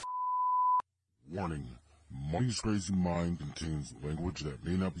Warning, Money's Crazy Mind contains language that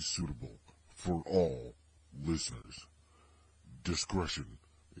may not be suitable for all listeners. Discretion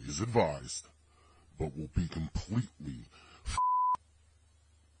is advised, but will be completely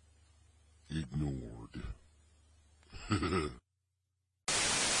ignored.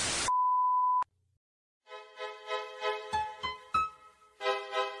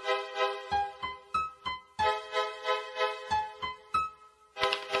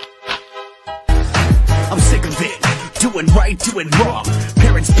 I'm sick of it, doing right, doing wrong.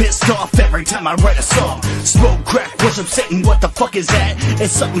 Parents pissed off every time I write a song. Smoke, crack, worship Satan, what the fuck is that?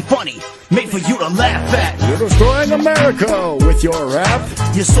 It's something funny, made for you to laugh at. You're destroying America with your rap.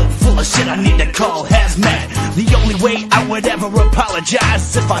 You're so full of shit I need to call hazmat. The only way I would ever apologize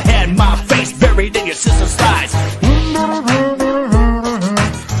is if I had my face buried in your sister's thighs.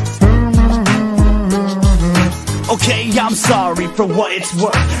 Okay, I'm sorry for what it's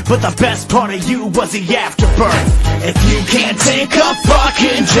worth, but the best part of you was the afterbirth. If you can't take a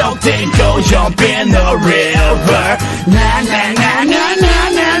fucking joke, then go jump in the river. Na na na na na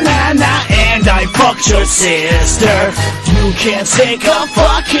na na na. And I fucked your sister. You can't take a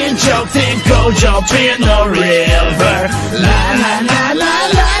fucking joke, then go jump in the river. La la la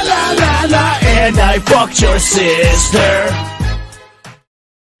la la la la la. And I fucked your sister.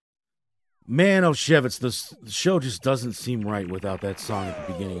 Man, oh Shevitz, the show just doesn't seem right without that song at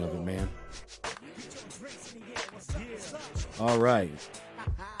the beginning of it, man. All right.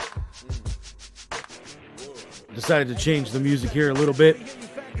 Decided to change the music here a little bit.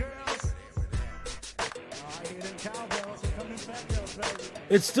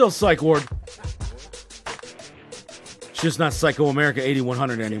 It's still Psych Ward. It's just not Psycho America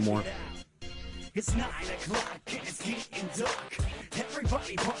 8100 anymore. It's 9 o'clock and it's getting dark.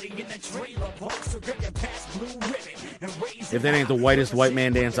 Everybody party in the trailer park, so grab your past blue ribbon and raise. If that ain't the whitest white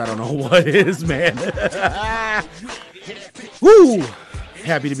man dance, I don't know what is, man. Woo!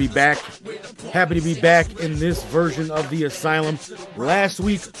 Happy to be back. Happy to be back in this version of The Asylum. Last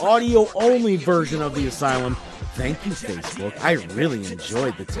week, audio-only version of The Asylum. Thank you, Facebook. I really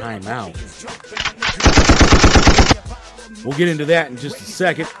enjoyed the time out. We'll get into that in just a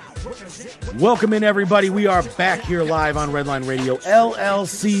second. Welcome in, everybody. We are back here live on Redline Radio,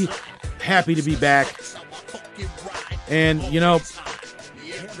 LLC. Happy to be back. And, you know,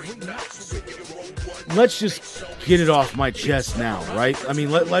 let's just get it off my chest now, right? I mean,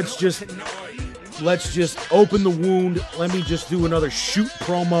 let's just open the wound. Let me just do another shoot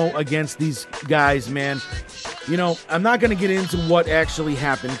promo against these guys, man. You know, I'm not going to get into what actually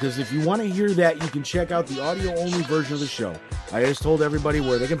happened, because if you want to hear that, you can check out the audio-only version of the show. I just told everybody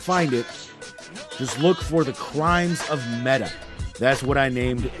where they can find it. Just look for The Crimes of Meta. That's what I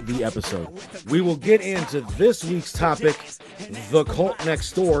named the episode. We will get into this week's topic, The Cult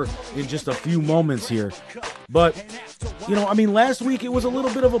Next Door, in just a few moments here. But, you know, I mean, last week it was a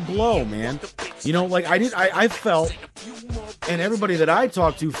little bit of a blow, man. You know, like I felt, and everybody that I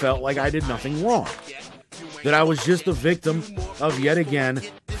talked to felt like I did nothing wrong. That I was just a victim of, yet again,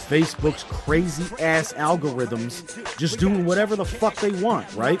 Facebook's crazy-ass algorithms just doing whatever the fuck they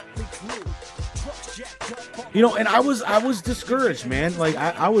want, right? You know, and I was discouraged, man. Like,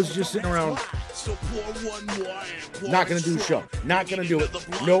 I was just sitting around, not gonna do a show. Not gonna do it.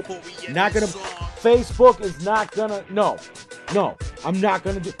 Nope. Not gonna. Facebook is not gonna. No. I'm not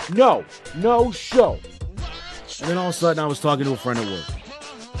gonna do. No show. And then all of a sudden, I was talking to a friend at work.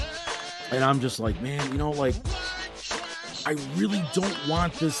 And I'm just like, man, you know, like, I really don't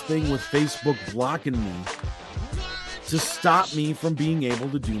want this thing with Facebook blocking me to stop me from being able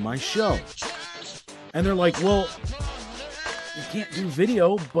to do my show. And they're like, well, you can't do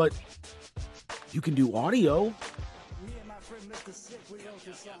video, but you can do audio.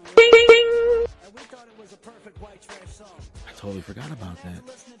 I totally forgot about that.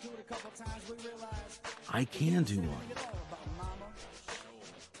 I can do audio.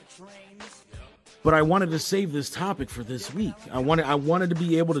 But I wanted to save this topic for this week. I wanted to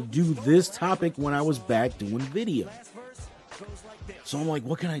be able to do this topic when I was back doing video. So I'm like,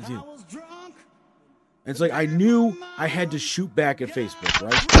 what can I do? And it's like, I knew I had to shoot back at Facebook,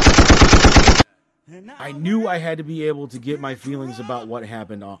 right? I knew I had to be able to get my feelings about what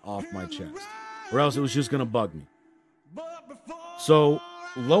happened off my chest, or else it was just going to bug me. So,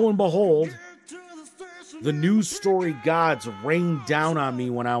 lo and behold, the news story gods rained down on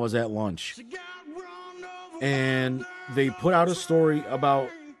me when I was at lunch. And they put out a story about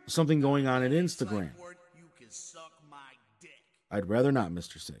something going on at Instagram. I'd rather not,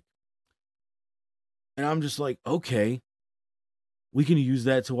 Mr. Sick. And I'm just like, okay, we can use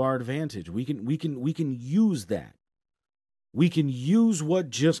that to our advantage. We can use that. we can use what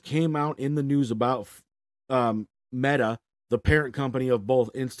just came out in the news about Meta, the parent company of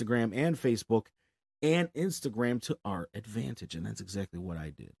both Instagram and Facebook, and Instagram to our advantage. And that's exactly what I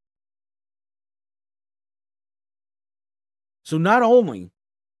did. So not only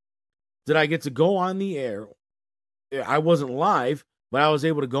did I get to go on the air, I wasn't live, but I was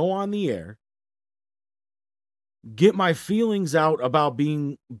able to go on the air, get my feelings out about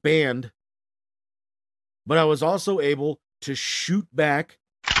being banned, but I was also able to shoot back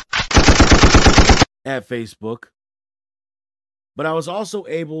at Facebook, but I was also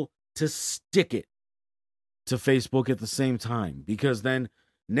able to stick it to Facebook at the same time, because then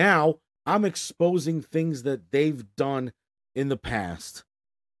now I'm exposing things that they've done in the past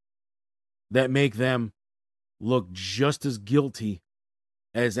that make them look just as guilty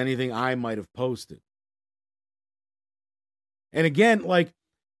as anything I might have posted. And again, like,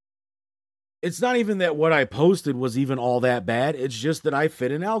 it's not even that what I posted was even all that bad. It's just that I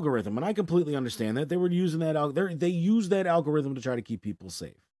fit an algorithm, and I completely understand that. They were using that they use that algorithm to try to keep people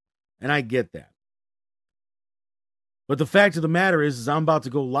safe. And I get that. But the fact of the matter is I'm about to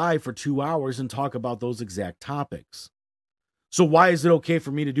go live for 2 hours and talk about those exact topics. So why is it okay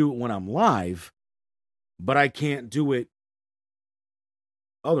for me to do it when I'm live, but I can't do it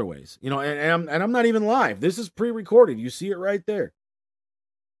other ways? You know, and I'm not even live. This is pre-recorded. You see it right there.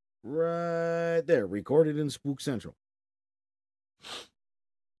 Right there, recorded in Spook Central.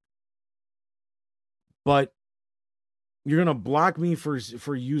 But you're going to block me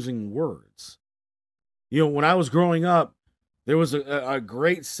for using words. You know, when I was growing up, there was a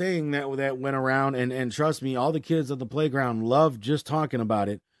great saying that went around, and trust me, all the kids at the playground loved just talking about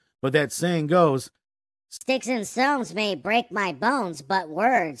it. But that saying goes, "Sticks and stones may break my bones, but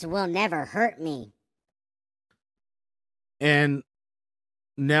words will never hurt me." And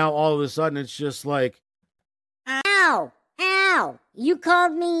now all of a sudden it's just like, ow, ow, you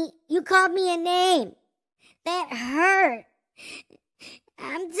called me a name. That hurt.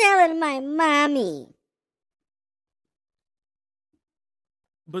 I'm telling my mommy.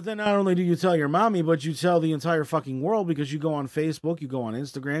 But then not only do you tell your mommy, but you tell the entire fucking world, because you go on Facebook, you go on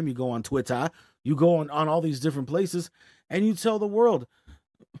Instagram, you go on Twitter, you go on all these different places, and you tell the world,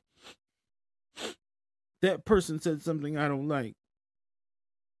 that person said something I don't like.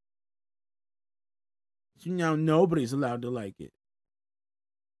 So now nobody's allowed to like it.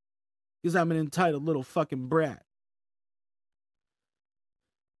 Because I'm an entitled little fucking brat.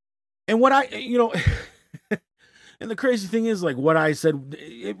 And what and the crazy thing is, like, what I said,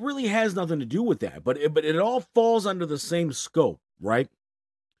 it really has nothing to do with that. But it all falls under the same scope, right?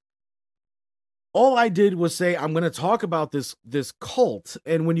 All I did was say, I'm going to talk about this cult.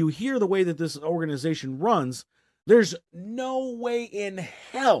 And when you hear the way that this organization runs, there's no way in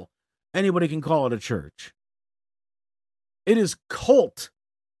hell anybody can call it a church. It is cult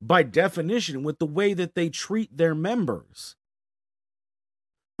by definition, with the way that they treat their members.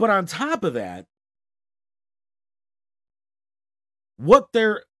 But on top of that, what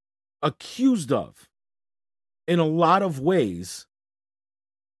they're accused of in a lot of ways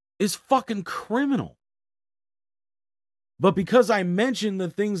is fucking criminal. But because I mentioned the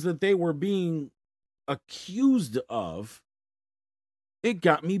things that they were being accused of, it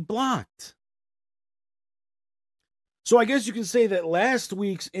got me blocked. So I guess you can say that last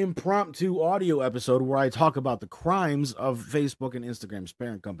week's impromptu audio episode, where I talk about the crimes of Facebook and Instagram's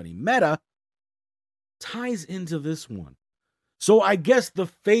parent company, Meta, ties into this one. So I guess the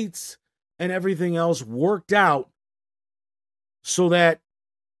fates and everything else worked out so that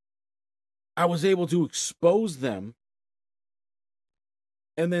I was able to expose them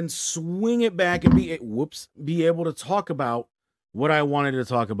and then swing it back and be able to talk about what I wanted to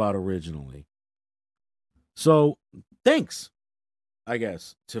talk about originally. So thanks, I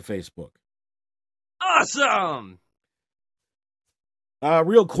guess, to Facebook. Awesome!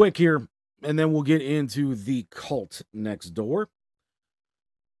 Real quick here, and then we'll get into the cult next door.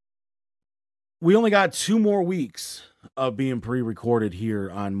 We only got 2 more weeks of being pre-recorded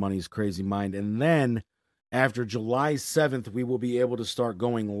here on Money's Crazy Mind. And then after July 7th, we will be able to start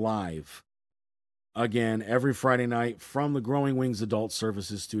going live again every Friday night from the Growing Wings Adult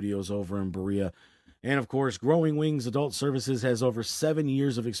Services studios over in Berea. And of course, Growing Wings Adult Services has over 7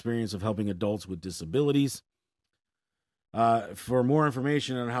 years of experience of helping adults with disabilities. For more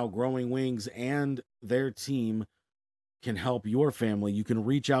information on how Growing Wings and their team can help your family, you can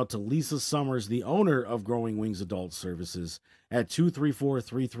reach out to Lisa Summers, the owner of Growing Wings Adult Services, at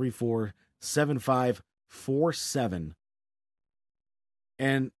 234-334-7547.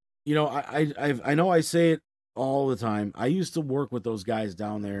 And, you know, I know I say it all the time. I used to work with those guys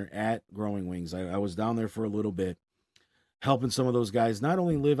down there at Growing Wings. I was down there for a little bit. helping some of those guys not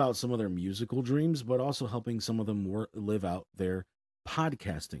only live out some of their musical dreams, but also helping some of them live out their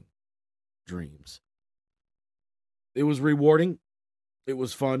podcasting dreams. It was rewarding. It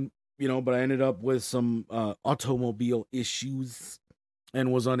was fun, but I ended up with some automobile issues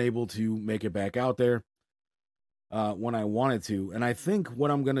and was unable to make it back out there when I wanted to. And I think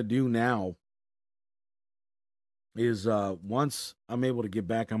what I'm going to do now is once I'm able to get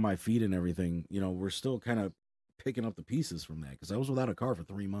back on my feet and everything, we're still kind of picking up the pieces from that because I was without a car for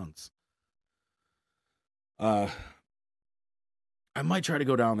 3 months. I might try to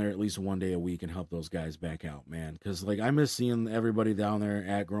go down there at least one day a week and help those guys back out, man. Because, I miss seeing everybody down there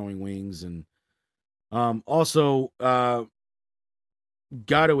at Growing Wings. And also,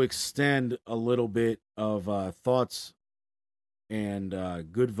 got to extend a little bit of thoughts and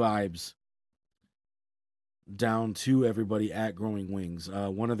good vibes down to everybody at Growing Wings.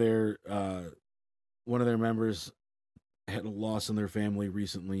 One of their members had a loss in their family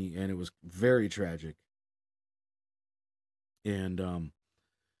recently, and it was very tragic. And I'm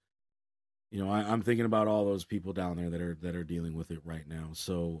thinking about all those people down there that are dealing with it right now.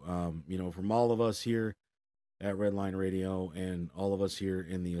 So from all of us here at Redline Radio and all of us here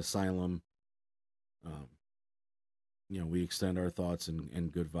in the asylum, we extend our thoughts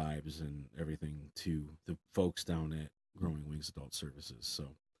and good vibes and everything to the folks down at Growing Wings Adult Services. So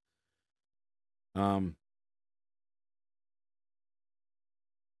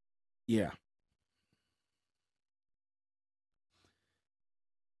yeah.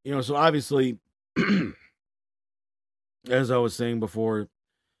 So obviously, as I was saying before,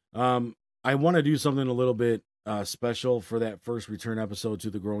 I want to do something a little bit special for that first return episode to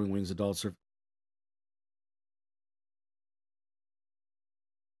the Growing Wings Adult Service.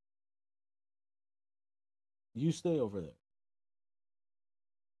 You stay over there.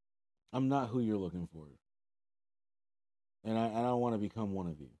 I'm not who you're looking for. And I don't want to become one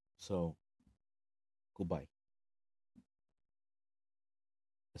of you. So, goodbye.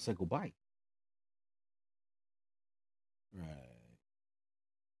 I said goodbye. Right.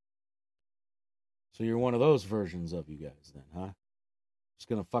 So you're one of those versions of you guys then, huh? Just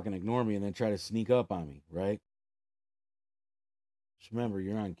gonna fucking ignore me and then try to sneak up on me, right? Just remember,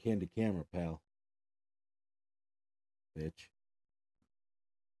 you're on candid camera, pal. Bitch.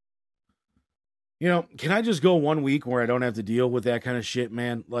 Can I just go 1 week where I don't have to deal with that kind of shit,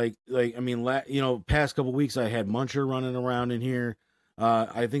 man? Past couple weeks I had Muncher running around in here.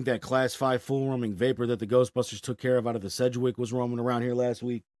 I think that Class 5 full roaming vapor that the Ghostbusters took care of out of the Sedgwick was roaming around here last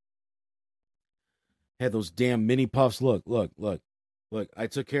week. Had those damn mini puffs. Look. I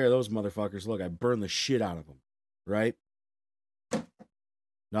took care of those motherfuckers. Look, I burned the shit out of them. Right?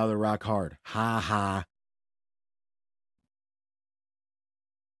 Now they're rock hard. Ha ha.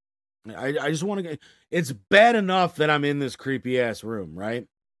 I just want to. It's bad enough that I'm in this creepy ass room, right?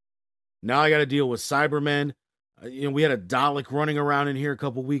 Now I got to deal with Cybermen. We had a Dalek running around in here a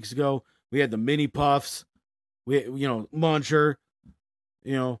couple weeks ago. We had the mini puffs. We, Muncher.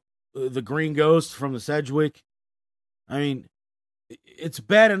 The Green Ghost from the Sedgwick. I mean, it's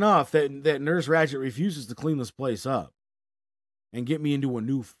bad enough that Nurse Ratched refuses to clean this place up and get me into a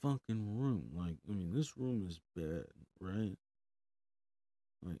new fucking room. This room is bad, right?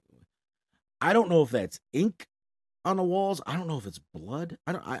 I don't know if that's ink on the walls. I don't know if it's blood.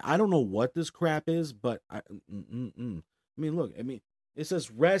 I don't know what this crap is, but look, it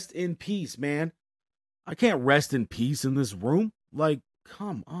says rest in peace, man. I can't rest in peace in this room.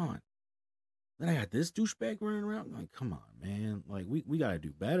 Come on. Then I got this douchebag running around. Come on, man. We gotta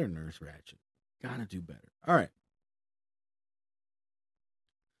do better, Nurse Ratched. Gotta do better. All right.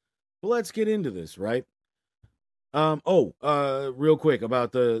 Well, let's get into this, right? Real quick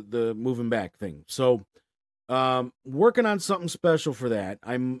about the moving back thing. So, working on something special for that.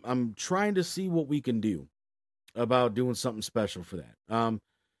 I'm trying to see what we can do about doing something special for that. And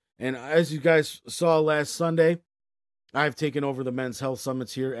as you guys saw last Sunday, I've taken over the Men's Health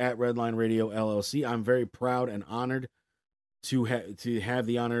Summits here at Redline Radio LLC. I'm very proud and honored to have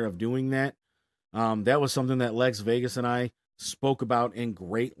the honor of doing that. That was something that Lex Vegas and I spoke about in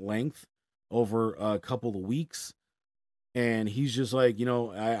great length over a couple of weeks. And he's just like,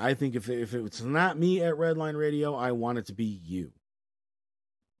 I think if it's not me at Redline Radio, I want it to be you.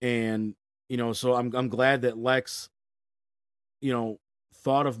 And, so I'm glad that Lex,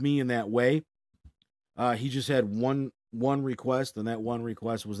 thought of me in that way. He just had one request, and that one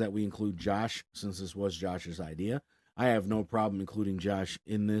request was that we include Josh, since this was Josh's idea. I have no problem including Josh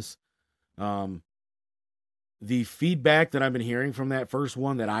in this. The feedback that I've been hearing from that first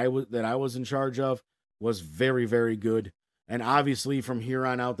one that I was in charge of was very, very good. And obviously from here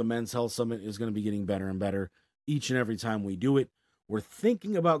on out, the Men's Health Summit is going to be getting better and better. each and every time we do it. We're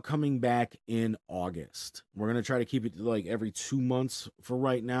thinking about coming back in August. We're going to try to keep it like every 2 months for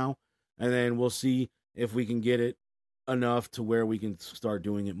right now. And then we'll see if we can get it enough to where we can start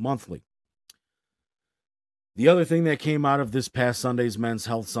doing it monthly. The other thing that came out of this past Sunday's Men's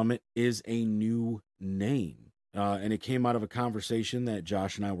Health Summit is a new name. And it came out of a conversation that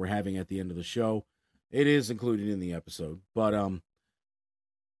Josh and I were having at the end of the show. It is included in the episode. But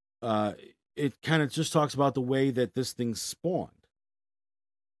it kind of just talks about the way that this thing spawned.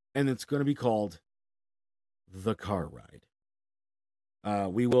 And it's going to be called The Car Ride.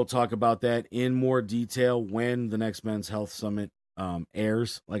 We will talk about that in more detail when the next Men's Health Summit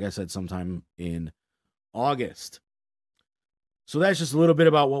airs. Like I said, sometime in August. So that's just a little bit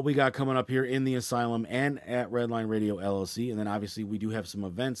about what we got coming up here in the Asylum and at Redline Radio LLC. And then obviously we do have some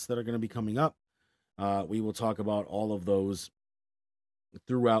events that are going to be coming up. We will talk about all of those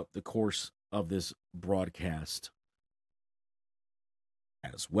throughout the course of this broadcast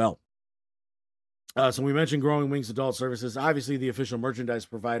as well. So we mentioned Growing Wings Adult Services. Obviously, the official merchandise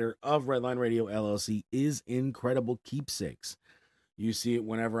provider of Redline Radio LLC is Incredible Keepsakes. You see it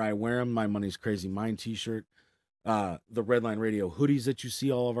whenever I wear them. My Money's Crazy Mind t-shirt. The Redline Radio hoodies that you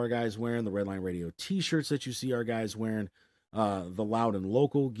see all of our guys wearing. The Redline Radio t-shirts that you see our guys wearing. The Loud and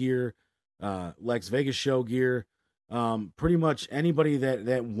Local gear. Lex Vegas Show gear. Pretty much anybody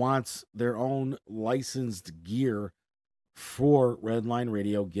that wants their own licensed gear for Redline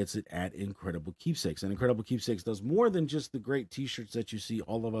Radio gets it at Incredible Keepsakes. And Incredible Keepsakes does more than just the great t-shirts that you see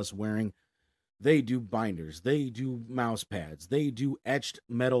all of us wearing. They do binders. They do mouse pads. They do etched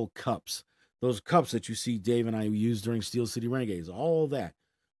metal cups. Those cups that you see Dave and I use during Steel City Renegades. All of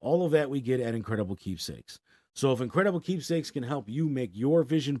that we get at Incredible Keepsakes. So if Incredible Keepsakes can help you make your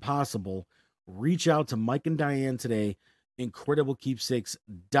vision possible, reach out to Mike and Diane today,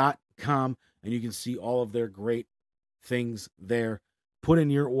 incrediblekeepsakes.com, and you can see all of their great things there. Put in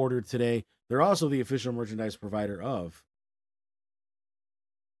your order today. They're also the official merchandise provider of,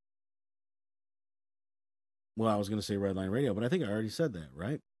 well, I was going to say Redline Radio, but I think I already said that,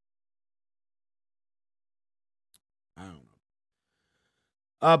 right? I don't know.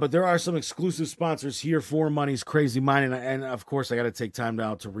 But there are some exclusive sponsors here for Money's Crazy Mind, and of course I got to take time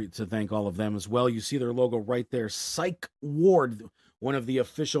now to thank all of them as well. You see their logo right there, Psych Ward, one of the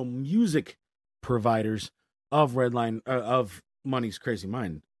official music providers of Redline, of Money's Crazy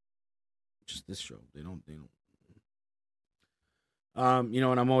Mind. Just this show, they don't.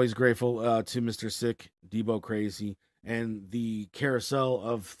 And I'm always grateful to Mr. Sick, Debo Crazy, and the carousel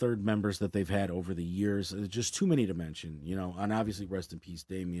of third members that they've had over the years. It's just too many to mention, and obviously rest in peace,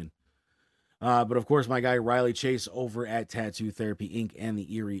 Damien. But of course, my guy Riley Chase over at Tattoo Therapy Inc. and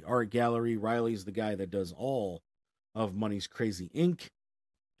the Erie Art Gallery. Riley's the guy that does all of Money's Crazy Inc.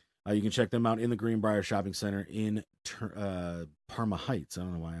 You can check them out in the Greenbrier Shopping Center in Parma Heights. I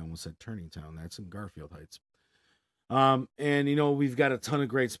don't know why I almost said Turning Town. That's in Garfield Heights. And we've got a ton of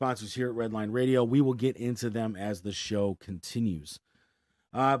great sponsors here at Redline Radio. We will get into them as the show continues.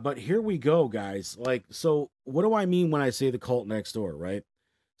 But here we go, guys. So what do I mean when I say the cult next door, right?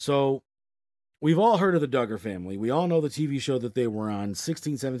 So we've all heard of the Duggar family. We all know the TV show that they were on.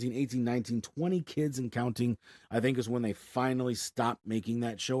 16, 17, 18, 19, 20 kids and counting, I think, is when they finally stopped making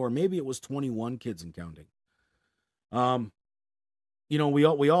that show. Or maybe it was 21 kids and counting.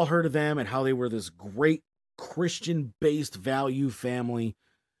 We all heard of them and how they were this great Christian-based value family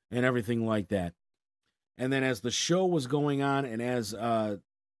and everything like that. And then as the show was going on, and as the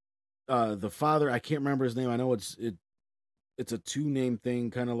father, I can't remember his name. I know it's a two-name thing,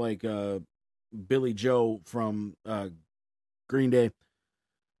 kind of like Billy Joe from Green Day.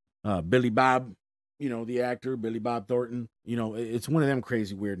 Billy Bob, the actor, Billy Bob Thornton. It's one of them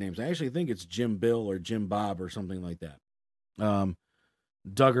crazy weird names. I actually think it's Jim Bill or Jim Bob or something like that.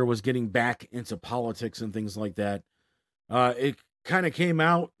 Duggar was getting back into politics and things like that. It kind of came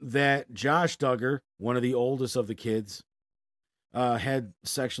out that Josh Duggar, one of the oldest of the kids, had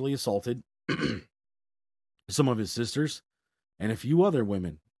sexually assaulted some of his sisters and a few other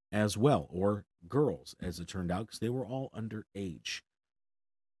women as well, or girls, as it turned out, because they were all underage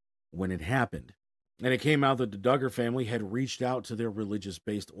when it happened. And it came out that the Duggar family had reached out to their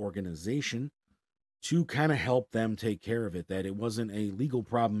religious-based organization to kind of help them take care of it, that it wasn't a legal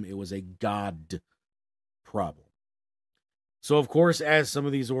problem, it was a God problem. So, of course, as some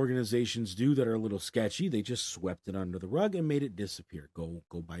of these organizations do that are a little sketchy, they just swept it under the rug and made it disappear. Go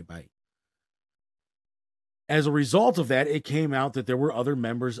bye-bye. As a result of that, it came out that there were other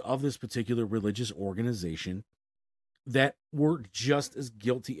members of this particular religious organization that were just as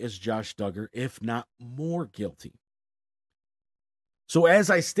guilty as Josh Duggar, if not more guilty. So as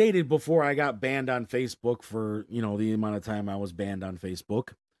I stated before I got banned on Facebook for, the amount of time I was banned on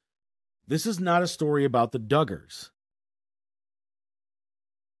Facebook, this is not a story about the Duggars.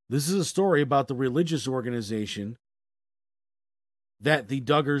 This is a story about the religious organization that the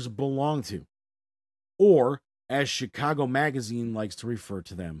Duggars belong to, or as Chicago Magazine likes to refer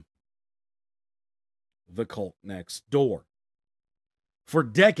to them, the cult next door. For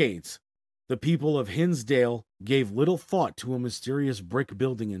decades, the people of Hinsdale gave little thought to a mysterious brick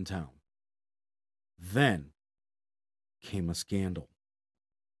building in town. Then came a scandal.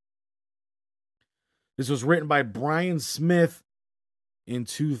 This was written by Brian Smith in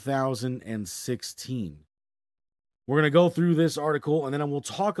 2016. We're going to go through this article, and then we'll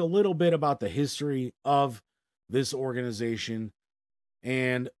talk a little bit about the history of this organization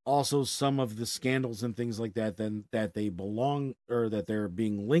and also some of the scandals and things like that that they belong, or that they're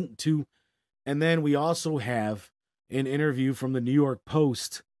being linked to. And then we also have an interview from the New York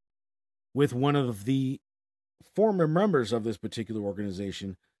Post with one of the former members of this particular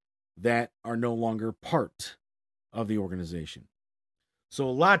organization that are no longer part of the organization. So a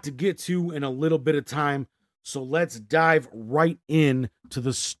lot to get to in a little bit of time. So let's dive right in to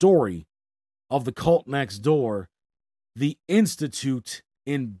the story of the cult next door, the Institute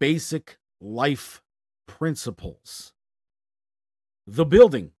in Basic Life Principles. The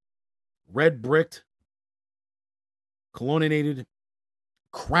building, red bricked, colonnaded,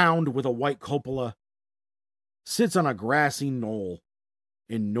 crowned with a white cupola, sits on a grassy knoll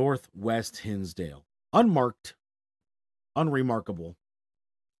in northwest Hinsdale. Unmarked, unremarkable.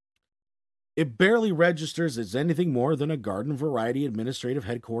 It barely registers as anything more than a garden variety administrative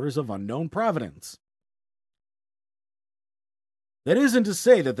headquarters of unknown provenance. That isn't to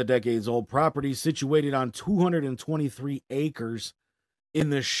say that the decades-old property, situated on 223 acres in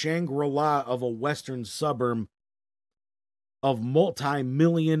the Shangri-La of a western suburb of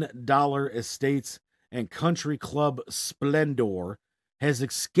multi-million-dollar estates and country club splendor, has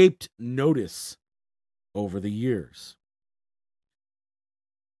escaped notice over the years.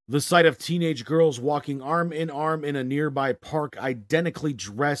 The sight of teenage girls walking arm in arm in a nearby park, identically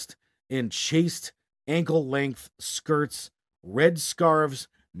dressed in chaste ankle-length skirts, red scarves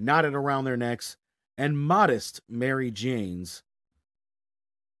knotted around their necks, and modest Mary Janes,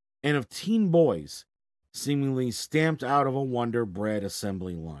 and of teen boys seemingly stamped out of a Wonder Bread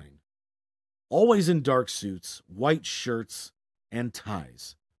assembly line, always in dark suits, white shirts, and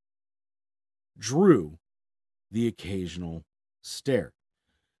ties, drew the occasional stare.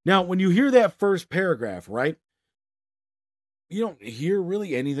 Now, when you hear that first paragraph, right, you don't hear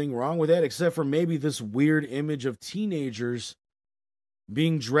really anything wrong with that, except for maybe this weird image of teenagers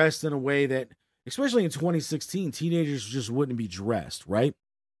being dressed in a way that, especially in 2016, teenagers just wouldn't be dressed, right?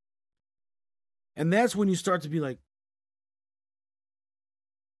 And that's when you start to be like,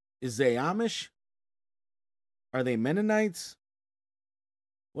 is they Amish? Are they Mennonites?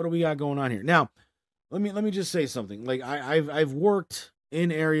 What do we got going on here? Now, let me just say something. Like, I've worked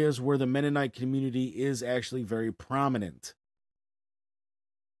in areas where the Mennonite community is actually very prominent.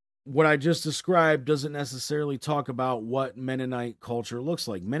 What I just described doesn't necessarily talk about what Mennonite culture looks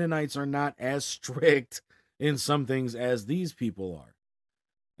like. Mennonites are not as strict in some things as these people are.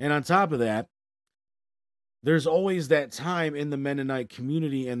 And on top of that, there's always that time in the Mennonite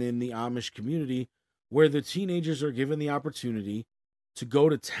community and in the Amish community where the teenagers are given the opportunity to go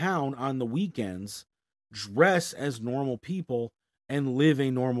to town on the weekends, dress as normal people, and live a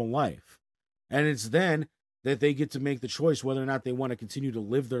normal life. And it's then that they get to make the choice whether or not they want to continue to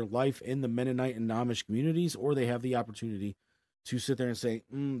live their life in the Mennonite and Amish communities, or they have the opportunity to sit there and say,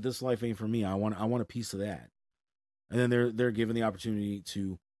 this life ain't for me. I want a piece of that. And then they're given the opportunity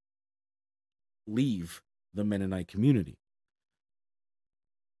to leave the Mennonite community.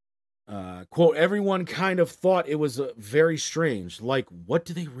 Quote, everyone kind of thought it was very strange. Like, what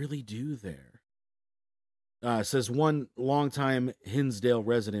do they really do there? Says one longtime Hinsdale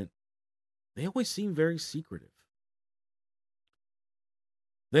resident. They always seem very secretive.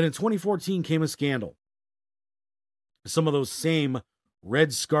 Then in 2014 came a scandal. Some of those same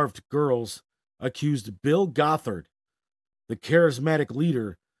red-scarfed girls accused Bill Gothard, the charismatic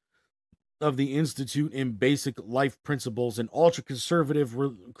leader of the Institute in Basic Life Principles, an ultra-conservative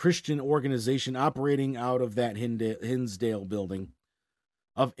Christian organization operating out of that Hinsdale building,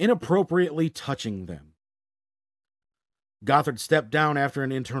 of inappropriately touching them. Gothard stepped down after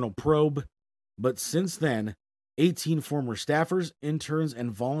an internal probe, but since then, 18 former staffers, interns,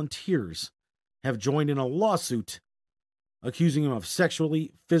 and volunteers have joined in a lawsuit accusing him of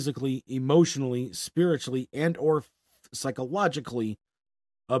sexually, physically, emotionally, spiritually, and or psychologically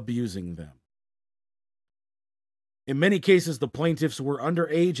abusing them. In many cases, the plaintiffs were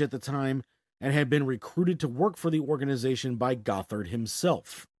underage at the time and had been recruited to work for the organization by Gothard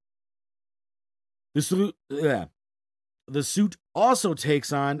himself. The suit also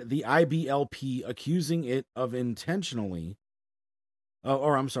takes on the IBLP, accusing it of initially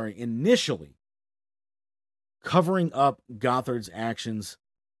covering up Gothard's actions,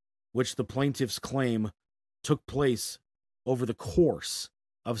 which the plaintiffs claim took place over the course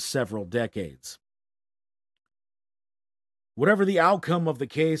of several decades. Whatever the outcome of the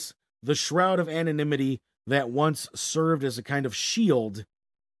case, the shroud of anonymity that once served as a kind of shield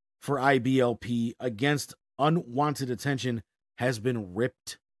for IBLP against unwanted attention has been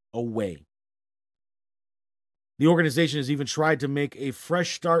ripped away. The organization has even tried to make a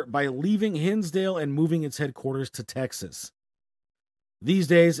fresh start by leaving Hinsdale and moving its headquarters to Texas. These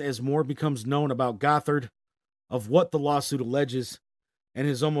days, as more becomes known about Gothard, of what the lawsuit alleges, and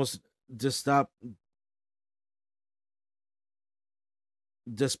his almost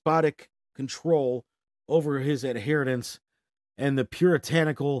despotic control over his adherents and the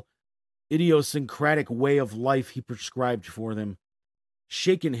puritanical, idiosyncratic way of life he prescribed for them,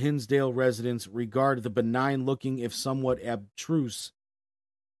 shaken Hinsdale residents regard the benign-looking, if somewhat abstruse,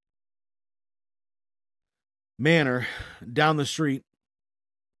 manor down the street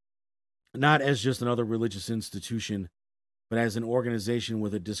not as just another religious institution, but as an organization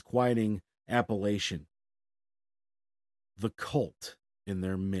with a disquieting appellation: the cult in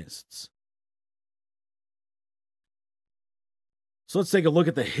their midst. So let's take a look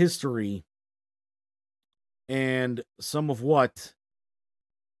at the history and some of what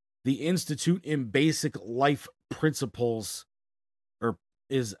the Institute in Basic Life Principles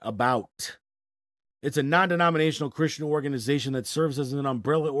is about. It's a non-denominational Christian organization that serves as an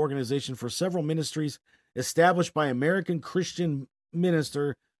umbrella organization for several ministries established by American Christian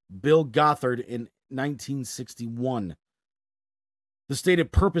minister Bill Gothard in 1961. The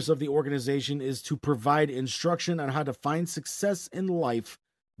stated purpose of the organization is to provide instruction on how to find success in life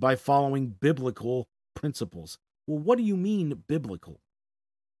by following biblical principles. Well, what do you mean biblical?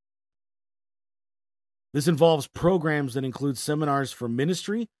 This involves programs that include seminars for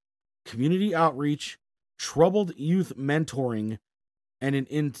ministry, community outreach, troubled youth mentoring, and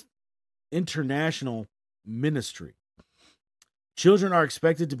an international ministry. Children are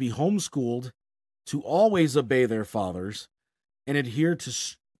expected to be homeschooled, to always obey their fathers, and adhere to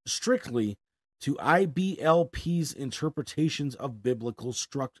strictly to IBLP's interpretations of biblical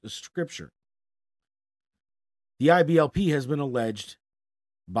scripture. The IBLP has been alleged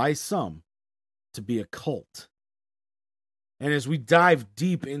by some to be a cult. And as we dive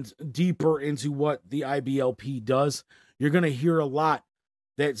deeper into what the IBLP does, you're going to hear a lot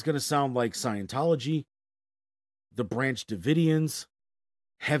that's going to sound like Scientology, the Branch Davidians,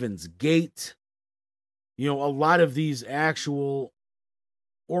 Heaven's Gate. You know, a lot of these actual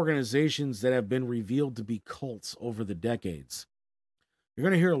organizations that have been revealed to be cults over the decades. You're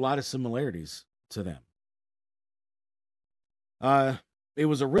going to hear a lot of similarities to them. It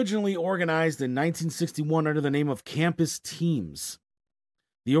was originally organized in 1961 under the name of Campus Teams.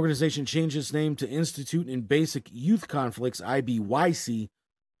 The organization changed its name to Institute in Basic Youth Conflicts, IBYC,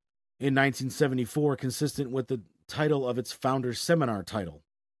 in 1974, consistent with the title of its founder's seminar title,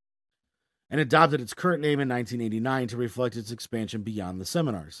 and adopted its current name in 1989 to reflect its expansion beyond the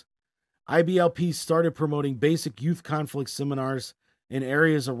seminars. IBLP started promoting basic youth conflict seminars in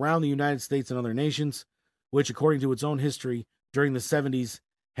areas around the United States and other nations, which, according to its own history, during the 70s,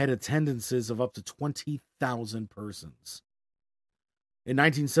 had attendances of up to 20,000 persons. In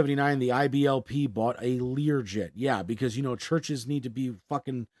 1979, the IBLP bought a Learjet. Yeah, because, you know, churches need to be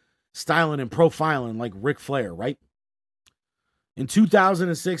fucking styling and profiling like Ric Flair, right? In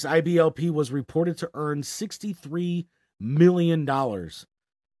 2006, IBLP was reported to earn $63 million,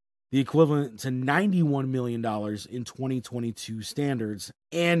 the equivalent to $91 million in 2022 standards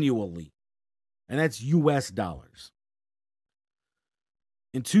annually. And that's US dollars.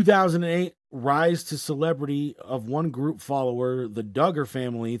 In 2008, rise to celebrity of one group follower, the Duggar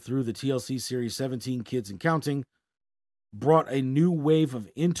family, through the TLC series 17 Kids and Counting, brought a new wave of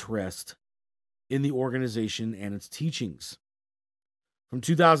interest in the organization and its teachings. From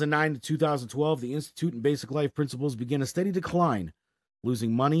 2009 to 2012, the Institute in Basic Life Principles began a steady decline,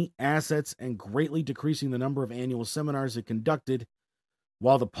 losing money, assets, and greatly decreasing the number of annual seminars it conducted,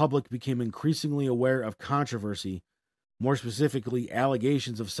 while the public became increasingly aware of controversy, more specifically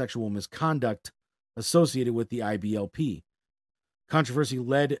allegations of sexual misconduct associated with the IBLP. Controversy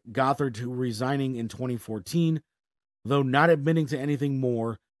led Gothard to resigning in 2014, though not admitting to anything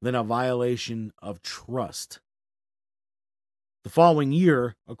more than a violation of trust. The following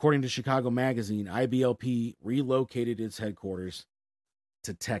year, according to Chicago Magazine, IBLP relocated its headquarters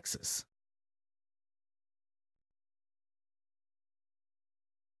to Texas.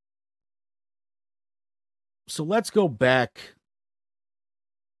 So let's go back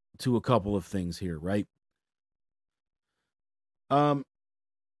to a couple of things here, right? Bill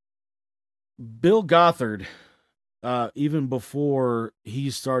Gothard, even before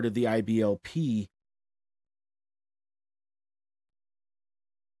he started the IBLP,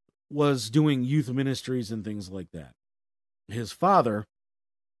 was doing youth ministries and things like that. His father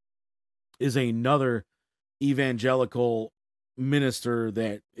is another evangelical minister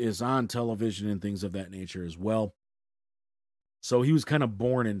that is on television and things of that nature as well. So he was kind of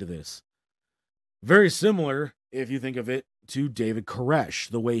born into this. Very similar, if you think of it, to David Koresh,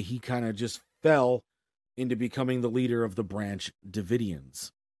 the way he kind of just fell into becoming the leader of the Branch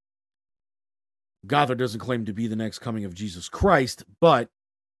Davidians. Gothard doesn't claim to be the next coming of Jesus Christ, but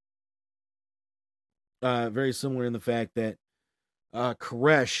very similar in the fact that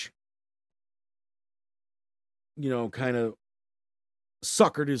Koresh, kind of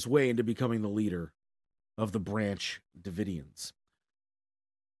suckered his way into becoming the leader of the Branch Davidians.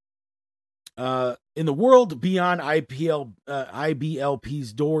 In the world beyond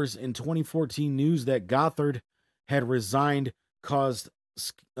IBLP's doors in 2014, news that Gothard had resigned caused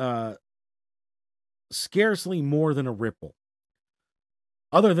scarcely more than a ripple.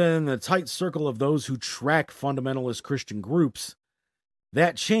 Other than the tight circle of those who track fundamentalist Christian groups,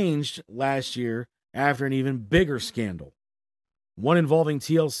 that changed last year after an even bigger scandal, one involving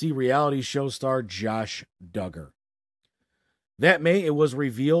TLC reality show star Josh Duggar. That May, it was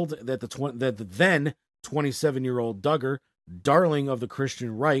revealed that the then 27-year-old Duggar, darling of the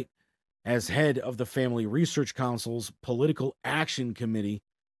Christian right, as head of the Family Research Council's Political Action Committee,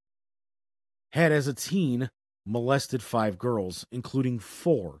 had as a teen molested 5 girls, including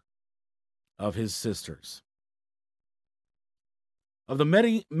 4 of his sisters. Of the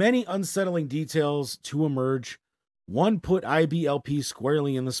many unsettling details to emerge, one put IBLP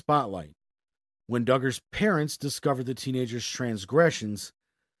squarely in the spotlight. When Duggar's parents discovered the teenager's transgressions,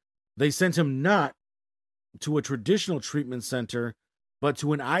 they sent him not to a traditional treatment center, but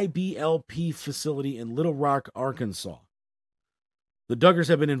to an IBLP facility in Little Rock, Arkansas. The Duggars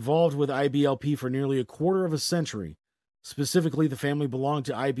have been involved with IBLP for nearly a quarter of a century. Specifically, the family belonged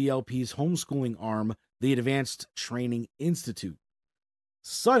to IBLP's homeschooling arm, the Advanced Training Institute.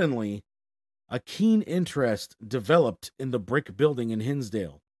 Suddenly, a keen interest developed in the brick building in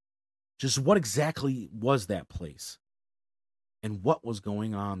Hinsdale. Just what exactly was that place? And what was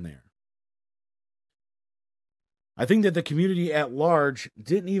going on there? I think that the community at large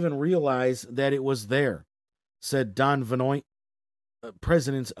didn't even realize that it was there, said Don Vanoit,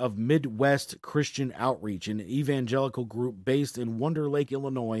 president of Midwest Christian Outreach, an evangelical group based in Wonder Lake,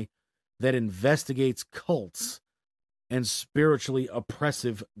 Illinois, that investigates cults and spiritually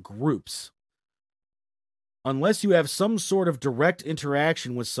oppressive groups. Unless you have some sort of direct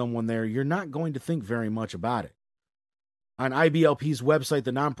interaction with someone there, you're not going to think very much about it. On IBLP's website,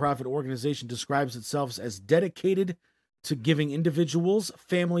 the nonprofit organization describes itself as dedicated to giving individuals,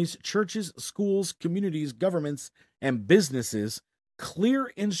 families, churches, schools, communities, governments, and businesses clear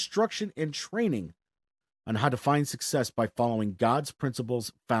instruction and training on how to find success by following God's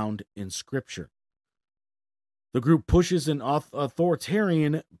principles found in Scripture. The group pushes an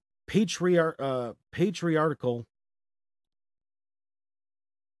authoritarian, patriarchal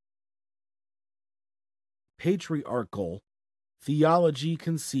theology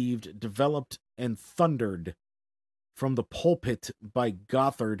conceived, developed, and thundered from the pulpit by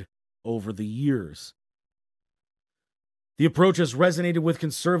Gothard over the years. The approach has resonated with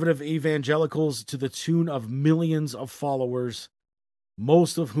conservative evangelicals to the tune of millions of followers,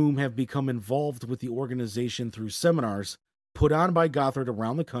 most of whom have become involved with the organization through seminars put on by Gothard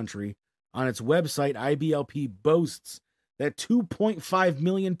around the country. On its website, IBLP boasts that 2.5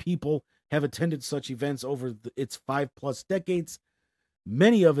 million people have attended such events over its 5+ decades.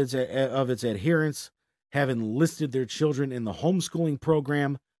 Many of its adherents have enlisted their children in the homeschooling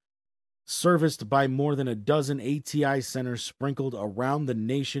program, serviced by more than a dozen ATI centers sprinkled around the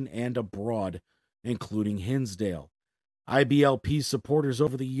nation and abroad, including Hinsdale. IBLP supporters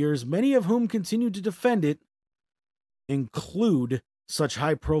over the years, many of whom continue to defend it, include such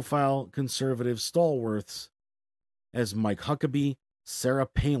high-profile conservative stalwarts as Mike Huckabee, Sarah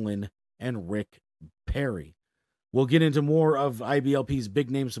Palin, and Rick Perry. We'll get into more of IBLP's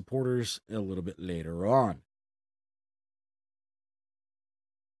big-name supporters a little bit later on.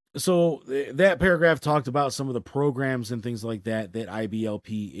 So that paragraph talked about some of the programs and things like that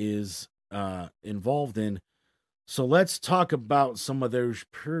IBLP is involved in. So let's talk about some of those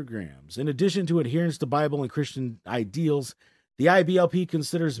programs. In addition to adherence to Bible and Christian ideals, the IBLP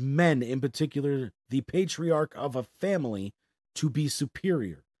considers men, in particular the patriarch of a family, to be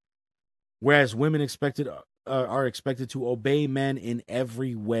superior, whereas women are expected to obey men in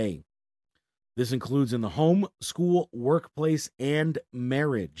every way. This includes in the home, school, workplace, and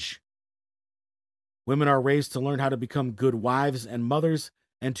marriage. Women are raised to learn how to become good wives and mothers,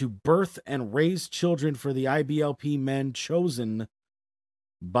 and to birth and raise children for the IBLP men chosen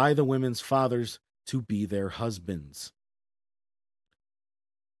by the women's fathers to be their husbands.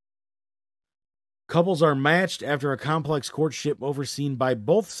 Couples are matched after a complex courtship overseen by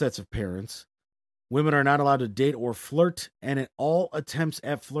both sets of parents. Women are not allowed to date or flirt, and in all attempts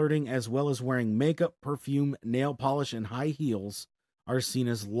at flirting, as well as wearing makeup, perfume, nail polish, and high heels, are seen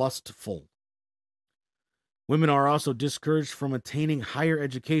as lustful. Women are also discouraged from attaining higher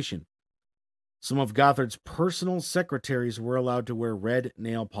education. Some of Gothard's personal secretaries were allowed to wear red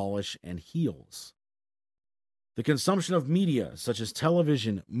nail polish and heels. The consumption of media, such as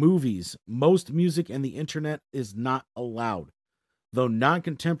television, movies, most music, and the internet is not allowed, though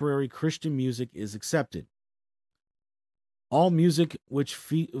non-contemporary Christian music is accepted. All music which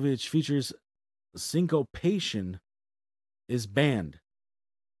features syncopation is banned.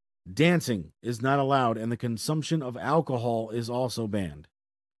 Dancing is not allowed, and the consumption of alcohol is also banned.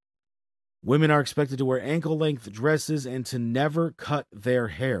 Women are expected to wear ankle-length dresses and to never cut their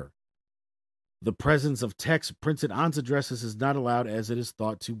hair. The presence of text printed onto dresses is not allowed, as it is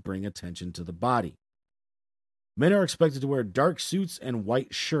thought to bring attention to the body. Men are expected to wear dark suits and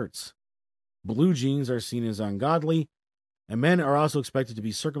white shirts. Blue jeans are seen as ungodly, and men are also expected to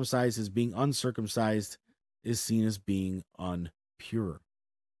be circumcised, as being uncircumcised is seen as being unpure.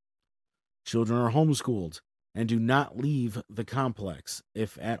 Children are homeschooled and do not leave the complex,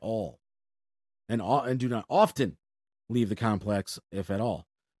 if at all, and do not often leave the complex, if at all.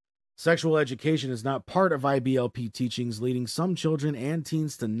 Sexual education is not part of IBLP teachings, leading some children and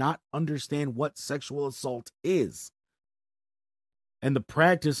teens to not understand what sexual assault is. And the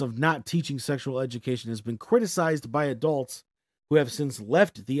practice of not teaching sexual education has been criticized by adults who have since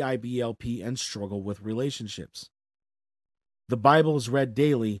left the IBLP and struggle with relationships. The Bible is read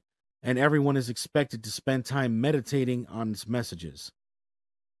daily, and everyone is expected to spend time meditating on its messages.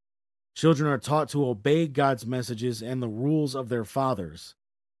 Children are taught to obey God's messages and the rules of their fathers,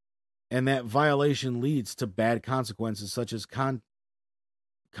 and that violation leads to bad consequences, such as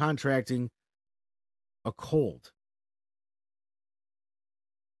contracting a cold.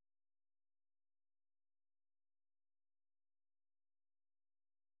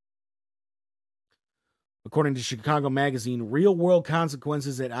 According to Chicago Magazine, real-world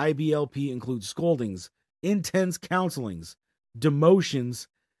consequences at IBLP include scoldings, intense counselings, demotions,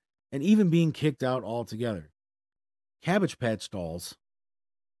 and even being kicked out altogether. Cabbage Patch dolls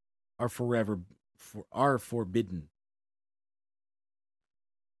are forbidden.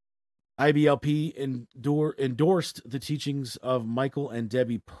 IBLP endorsed the teachings of Michael and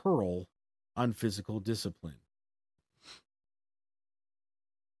Debbie Pearl on physical discipline.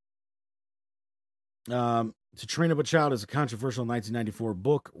 To Train Up a Child is a controversial 1994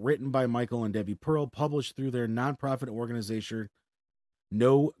 book written by Michael and Debbie Pearl, published through their nonprofit organization,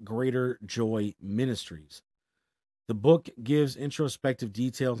 No Greater Joy Ministries. The book gives introspective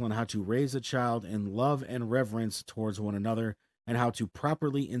details on how to raise a child in love and reverence towards one another, and how to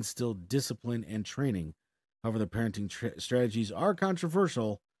properly instill discipline and training. However, the parenting strategies are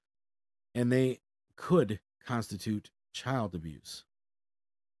controversial, and they could constitute child abuse.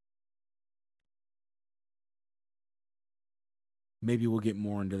 Maybe we'll get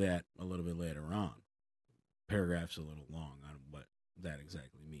more into that a little bit later on. Paragraph's a little long on what that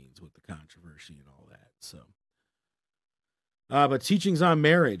exactly means with the controversy and all that. So, but teachings on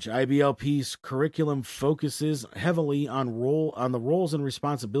marriage. IBLP's curriculum focuses heavily on the roles and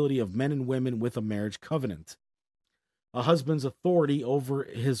responsibility of men and women with a marriage covenant. A husband's authority over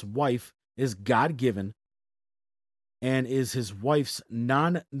his wife is God-given, and is his wife's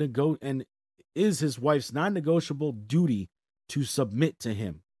non-negotiable duty to submit to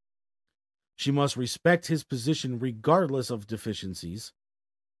him. She must respect his position regardless of deficiencies.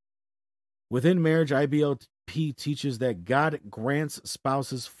 Within marriage, IBLP teaches that God grants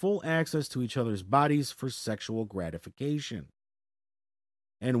spouses full access to each other's bodies for sexual gratification,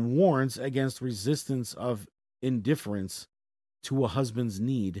 and warns against resistance of indifference to a husband's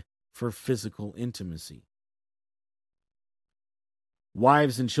need for physical intimacy.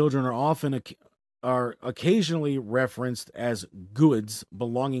 Wives and children are occasionally referenced as goods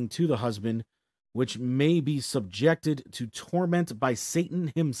belonging to the husband, which may be subjected to torment by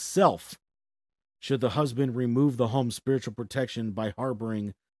Satan himself should the husband remove the home's spiritual protection by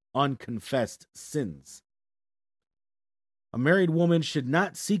harboring unconfessed sins. A married woman should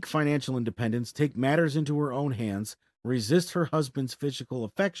not seek financial independence, take matters into her own hands, resist her husband's physical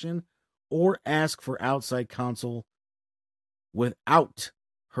affection, or ask for outside counsel without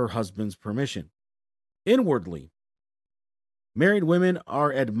her husband's permission. Inwardly, married women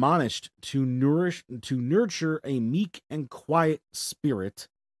are admonished to nurture a meek and quiet spirit,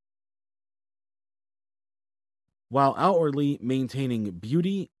 while outwardly maintaining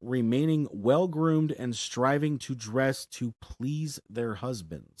beauty, remaining well-groomed, and striving to dress to please their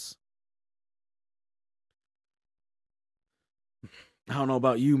husbands. I don't know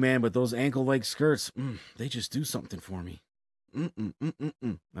about you, man, but those ankle-length skirts, they just do something for me. I'm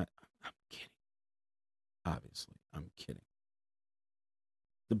kidding. Obviously, I'm kidding.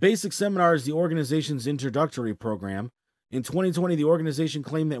 The Basic Seminar is the organization's introductory program. In 2020, the organization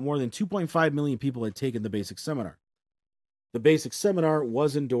claimed that more than 2.5 million people had taken the Basic Seminar. The Basic Seminar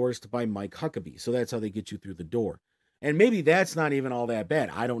was endorsed by Mike Huckabee, so that's how they get you through the door. And maybe that's not even all that bad.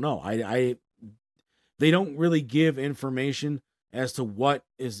 I don't know. They don't really give information as to what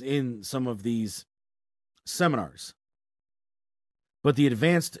is in some of these seminars. But the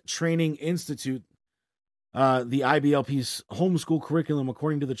Advanced Training Institute, the IBLP's homeschool curriculum,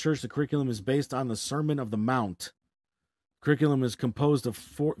 according to the church, the curriculum is based on the Sermon of the Mount. Curriculum is composed of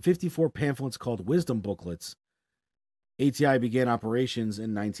 54 pamphlets called wisdom booklets. ATI began operations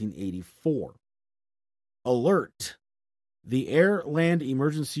in 1984. Alert! The Air Land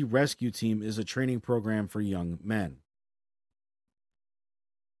Emergency Rescue Team is a training program for young men.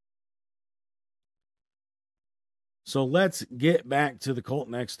 So let's get back to the cult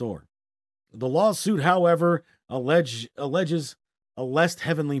next door. The lawsuit, however, alleges a less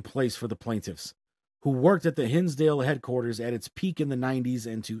heavenly place for the plaintiffs, who worked at the Hinsdale headquarters at its peak in the 90s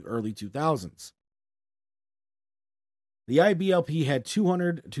and early 2000s. The IBLP had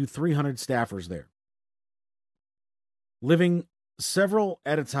 200 to 300 staffers there, living several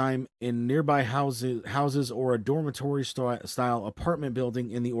at a time in nearby houses or a dormitory-style apartment building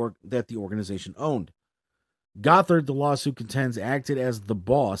that the organization owned. Gothard, the lawsuit contends, acted as the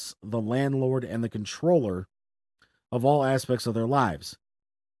boss, the landlord, and the controller of all aspects of their lives.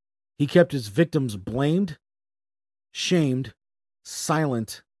 He kept his victims blamed, shamed,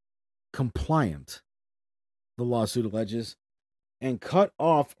 silent, compliant, the lawsuit alleges, and cut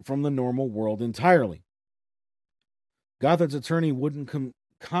off from the normal world entirely. Gothard's attorney wouldn't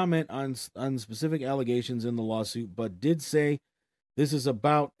comment on specific allegations in the lawsuit, but did say this is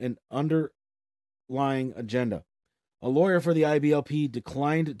about an underlying agenda. A lawyer for the IBLP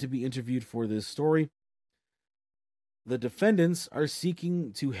declined to be interviewed for this story. The defendants are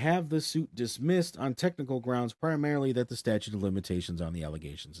seeking to have the suit dismissed on technical grounds, primarily that the statute of limitations on the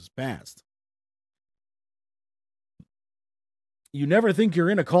allegations is passed. You never think you're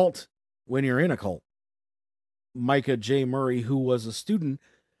in a cult when you're in a cult. Micah J. Murray, who was a student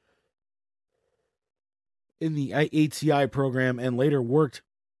in the ATI program and later worked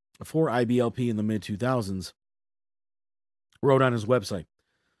for IBLP in the mid-2000s, wrote on his website,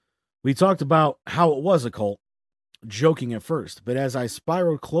 "We talked about how it was a cult, joking at first, but as I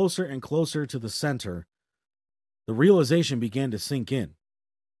spiraled closer and closer to the center, the realization began to sink in.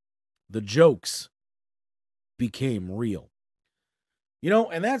 The jokes became real."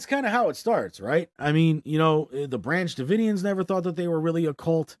 And that's kind of how it starts, right? I mean, the Branch Davidians never thought that they were really a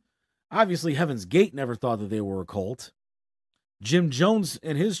cult. Obviously, Heaven's Gate never thought that they were a cult. Jim Jones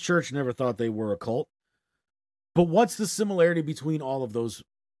and his church never thought they were a cult. But what's the similarity between all of those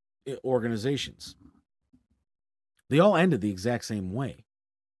organizations? They all ended the exact same way.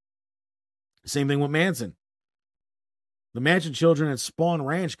 Same thing with Manson. The Manson children at Spawn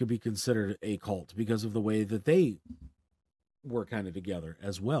Ranch could be considered a cult because of the way that they were kind of together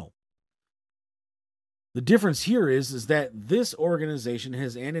as well. The difference here is that this organization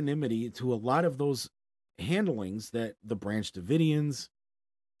has anonymity to a lot of those handlings that the Branch Davidians,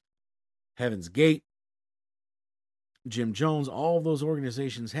 Heaven's Gate, Jim Jones, all of those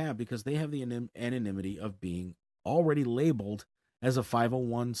organizations have, because they have the anonymity of being already labeled as a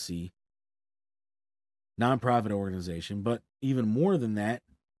 501c nonprofit organization. But even more than that,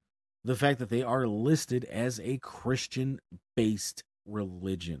 the fact that they are listed as a Christian-based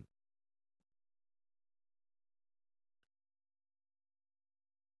religion.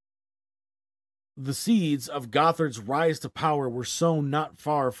 The seeds of Gothard's rise to power were sown not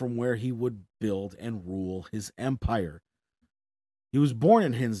far from where he would build and rule his empire. He was born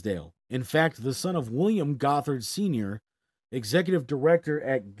in Hinsdale, in fact, the son of William Gothard Sr., executive director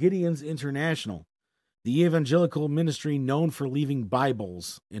at Gideon's International, the evangelical ministry known for leaving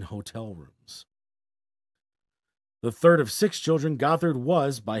Bibles in hotel rooms. The third of 6 children, Gothard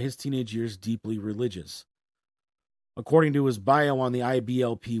was, by his teenage years, deeply religious. According to his bio on the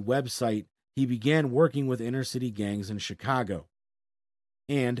IBLP website, he began working with inner-city gangs in Chicago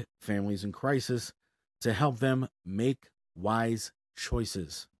and families in crisis to help them make wise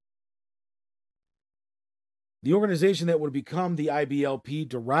choices. The organization that would become the IBLP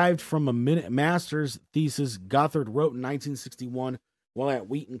derived from a master's thesis Gothard wrote in 1961 while at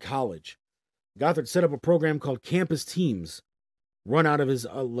Wheaton College. Gothard set up a program called Campus Teams, run out of his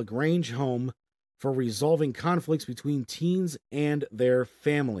LaGrange home for resolving conflicts between teens and their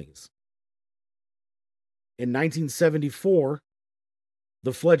families. In 1974,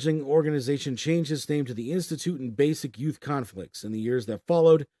 the fledgling organization changed its name to the Institute in Basic Youth Conflicts. In the years that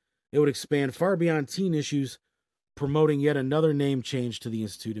followed, it would expand far beyond teen issues, promoting yet another name change to the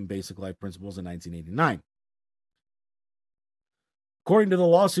Institute in Basic Life Principles in 1989. According to the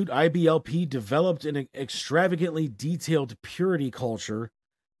lawsuit, IBLP developed an extravagantly detailed purity culture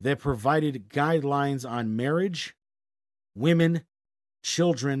that provided guidelines on marriage, women,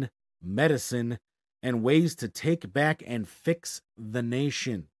 children, medicine, and ways to take back and fix the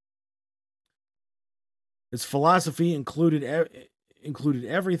nation. Its philosophy included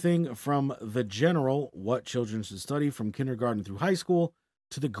everything from the general, what children should study from kindergarten through high school,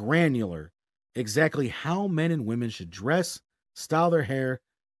 to the granular, exactly how men and women should dress, style their hair,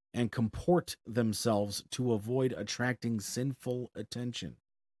 and comport themselves to avoid attracting sinful attention.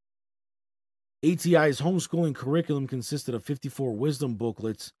 ATI's homeschooling curriculum consisted of 54 wisdom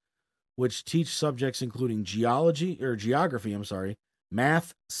booklets, which teach subjects including geography,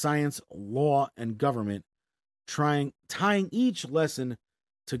 math, science, law, and government, tying each lesson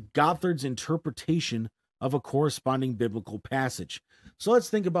to Gothard's interpretation of a corresponding biblical passage. So let's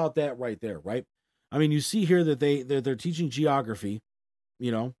think about that right there, right? I mean, you see here that they're teaching geography.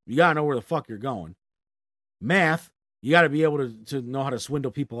 You know, you got to know where the fuck you're going. Math, you got to be able to know how to swindle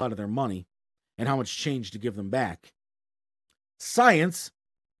people out of their money and how much change to give them back. Science,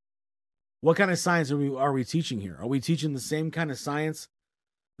 what kind of science are we teaching here? Are we teaching the same kind of science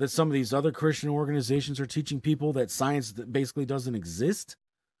that some of these other Christian organizations are teaching people, that science that basically doesn't exist?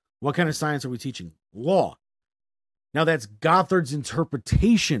 What kind of science are we teaching? Law. Now that's Gothard's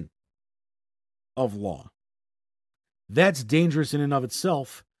interpretation of law. That's dangerous in and of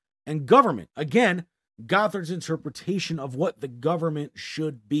itself. And government, again, Gothard's interpretation of what the government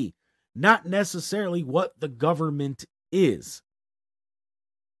should be, not necessarily what the government is.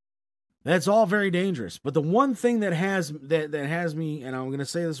 That's all very dangerous. But the one thing that has me, and I'm going to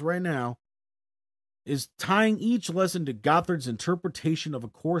say this right now, is tying each lesson to Gothard's interpretation of a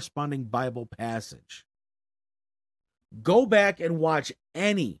corresponding Bible passage. Go back and watch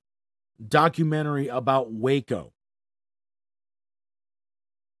any documentary about Waco,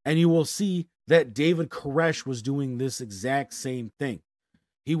 and you will see that David Koresh was doing this exact same thing.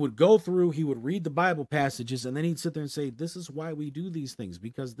 He would go through, he would read the Bible passages, and then he'd sit there and say, this is why we do these things,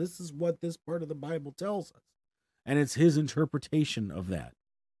 because this is what this part of the Bible tells us. And it's his interpretation of that.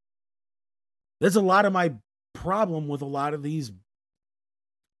 There's a lot of my problem with a lot of these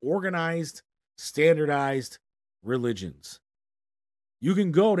organized, standardized religions. You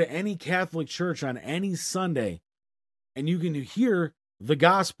can go to any Catholic church on any Sunday, and you can hear the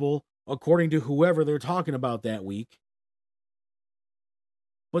gospel according to whoever they're talking about that week.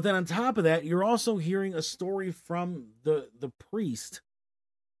 But then on top of that, you're also hearing a story from the priest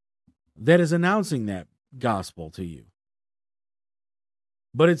that is announcing that gospel to you.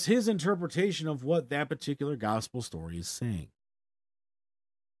 But it's his interpretation of what that particular gospel story is saying.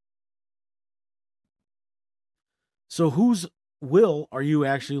 So whose will are you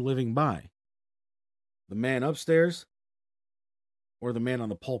actually living by? The man upstairs or the man on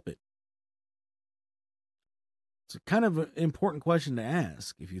the pulpit? It's a kind of an important question to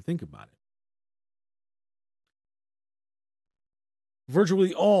ask if you think about it.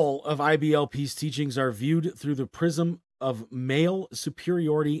 Virtually all of IBLP's teachings are viewed through the prism of male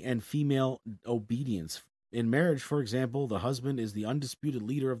superiority and female obedience. In marriage, for example, the husband is the undisputed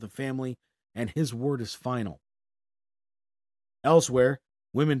leader of the family and his word is final. Elsewhere,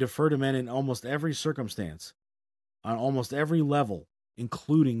 women defer to men in almost every circumstance, on almost every level,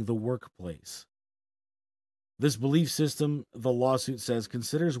 including the workplace. This belief system, the lawsuit says,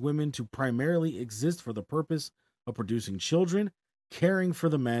 considers women to primarily exist for the purpose of producing children, caring for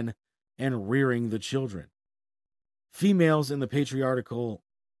the men, and rearing the children. Females in the patriarchal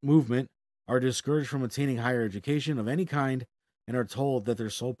movement are discouraged from attaining higher education of any kind and are told that their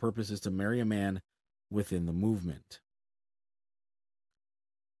sole purpose is to marry a man within the movement.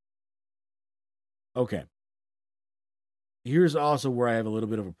 Okay. Here's also where I have a little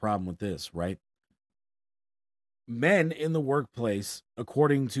bit of a problem with this, right? men in the workplace,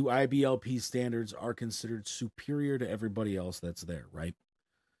 according to IBLP standards, are considered superior to everybody else that's there, right?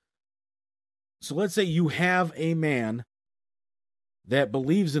 So let's say you have a man that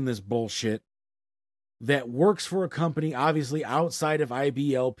believes in this bullshit, that works for a company obviously outside of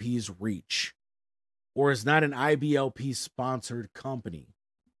IBLP's reach, or is not an IBLP sponsored company.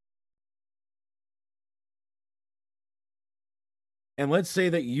 And let's say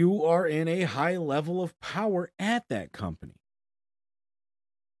that you are in a high level of power at that company.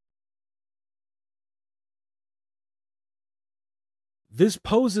 This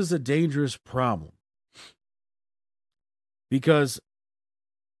poses a dangerous problem because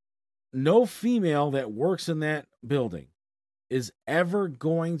no female that works in that building is ever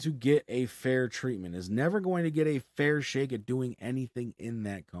going to get a fair treatment, is never going to get a fair shake at doing anything in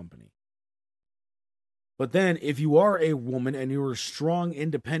that company. But then if you are a woman and you're a strong,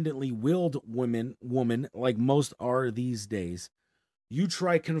 independently willed woman like most are these days, you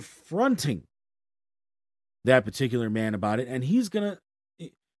try confronting that particular man about it, and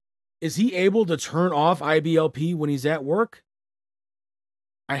is he able to turn off IBLP when he's at work?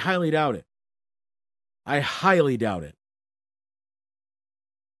 I highly doubt it. I highly doubt it.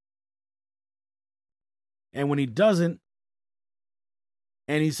 And when he doesn't,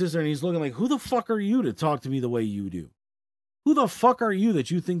 and he sits there and he's looking like, who the fuck are you to talk to me the way you do? Who the fuck are you that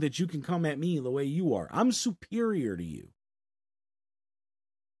you think that you can come at me the way you are? I'm superior to you.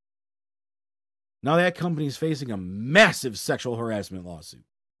 Now that company's facing a massive sexual harassment lawsuit.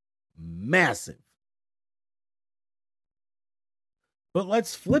 Massive. But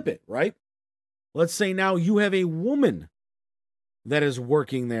let's flip it, right? Let's say now you have a woman that is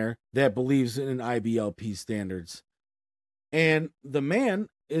working there that believes in IBLP standards. And the man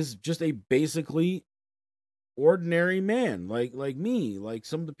is just a basically ordinary man, like me, like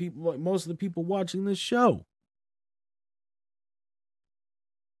some of the people, like most of the people watching this show.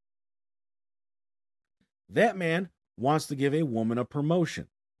 That man wants to give a woman a promotion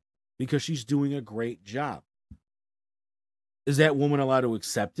because she's doing a great job. Is that woman allowed to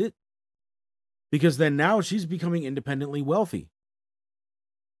accept it? Because then now she's becoming independently wealthy.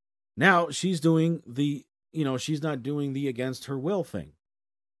 Now she's doing she's not doing the against her will thing.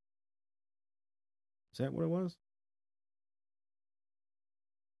 Is that what it was?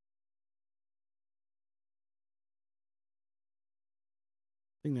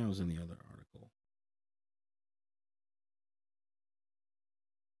 I think that was in the other article.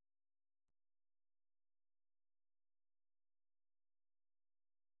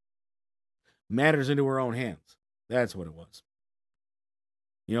 Matters into her own hands. That's what it was.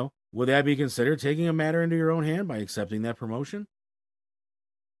 Would that be considered taking a matter into your own hand by accepting that promotion?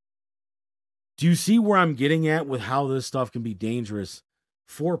 Do you see where I'm getting at with how this stuff can be dangerous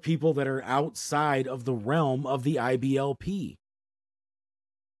for people that are outside of the realm of the IBLP?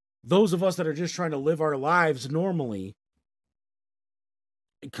 Those of us that are just trying to live our lives normally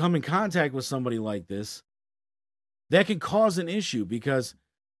come in contact with somebody like this, that can cause an issue because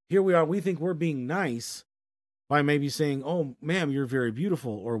here we are, we think we're being nice by maybe saying, oh, ma'am, you're very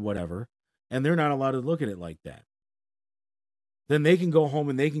beautiful or whatever, and they're not allowed to look at it like that. Then they can go home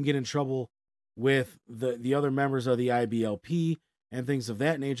and they can get in trouble with the other members of the IBLP and things of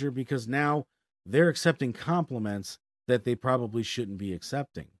that nature because now they're accepting compliments that they probably shouldn't be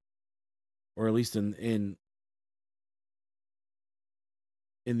accepting. Or at least in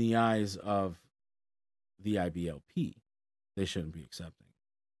the eyes of the IBLP, they shouldn't be accepting.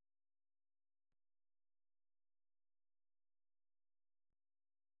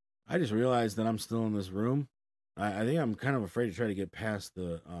 I just realized that I'm still in this room. I think I'm kind of afraid to try to get past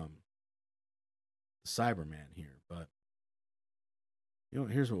the Cyberman here, but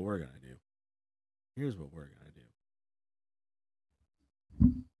here's what we're gonna do. Here's what we're gonna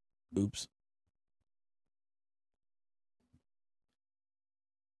do. Oops.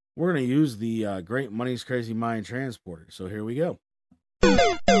 We're gonna use the Great Money's Crazy Mind transporter. So here we go.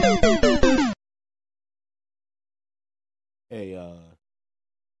 Hey, the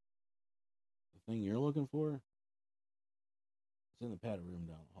thing you're looking for? It's in the padded room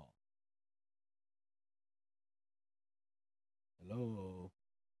down the hall. Hello.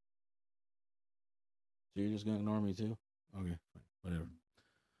 So you're just gonna ignore me too? Okay, fine, whatever.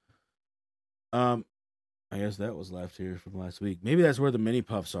 I guess that was left here from last week. Maybe that's where the mini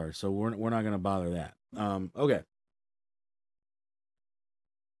puffs are, so we're not gonna bother that. Okay.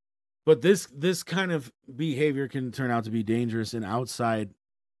 But this kind of behavior can turn out to be dangerous in outside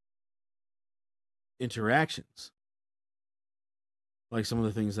interactions, like some of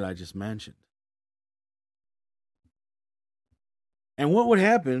the things that I just mentioned. And what would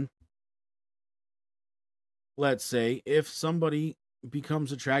happen? let's say, if somebody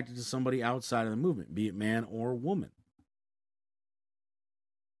becomes attracted to somebody outside of the movement, be it man or woman.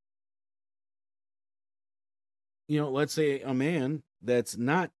 Let's say a man that's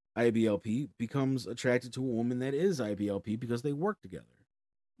not IBLP becomes attracted to a woman that is IBLP because they work together.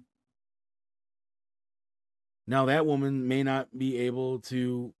 Now, that woman may not be able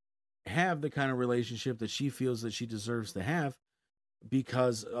to have the kind of relationship that she feels that she deserves to have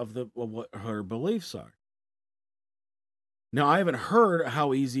because of what her beliefs are. Now, I haven't heard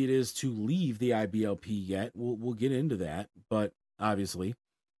how easy it is to leave the IBLP yet. We'll get into that, but obviously.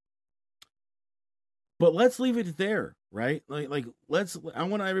 But let's leave it there, right? I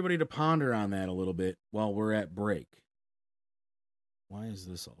want everybody to ponder on that a little bit while we're at break. Why is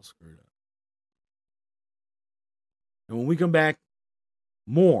this all screwed up? And when we come back,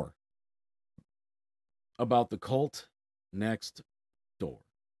 more about the cult next door.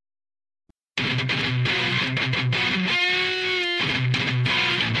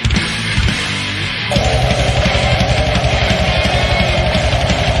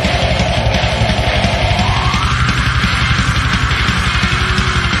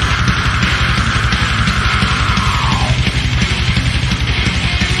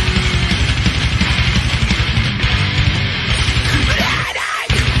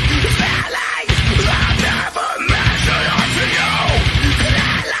 Feeling, I've never measured up to you.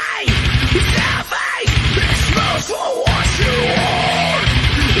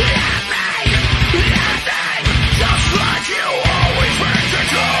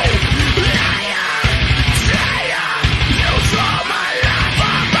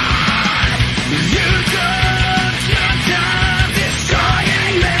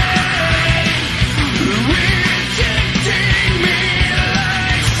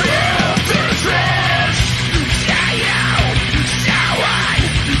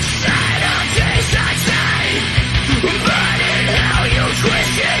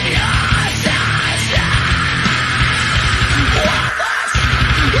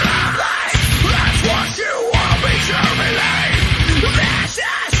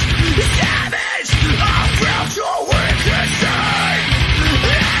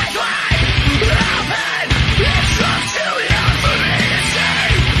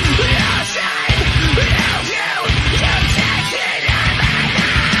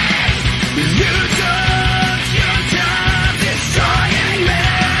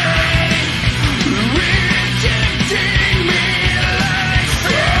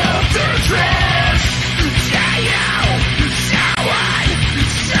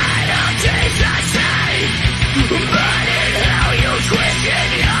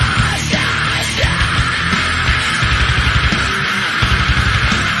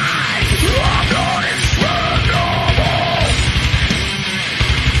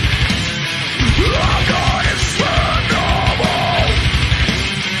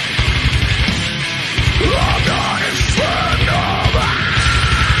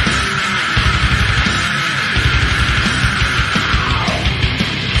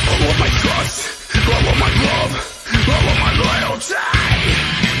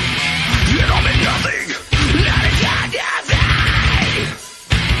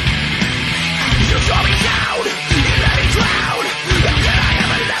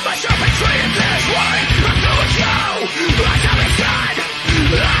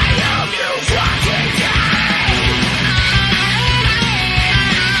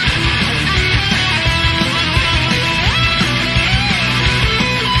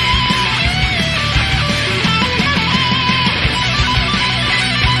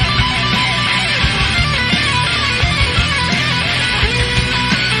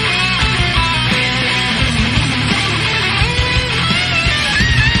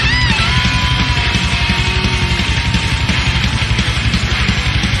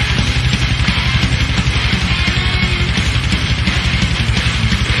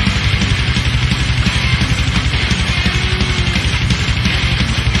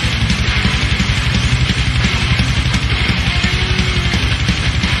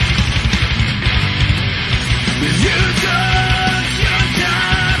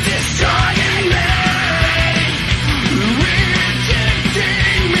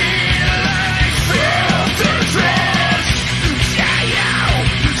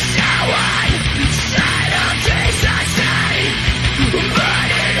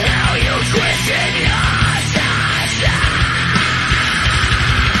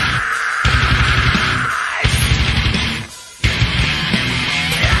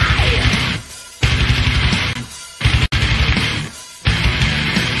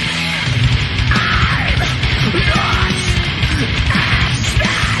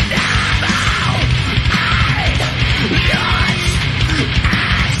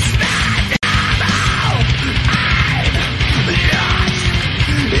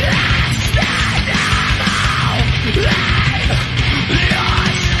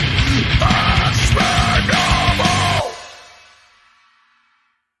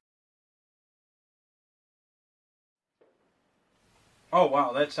 Oh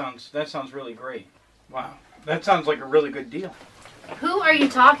wow, that sounds really great. Wow, that sounds like a really good deal. Who are you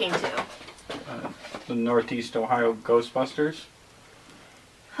talking to? The Northeast Ohio Ghostbusters.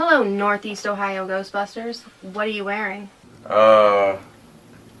 Hello, Northeast Ohio Ghostbusters. What are you wearing?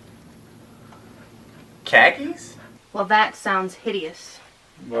 Khakis? Well, that sounds hideous.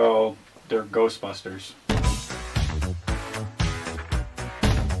 Well, they're Ghostbusters.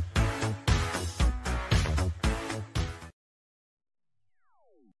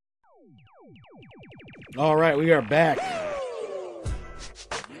 All right, we are back.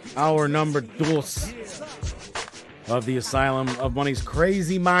 Hour number dos of the Asylum of Money's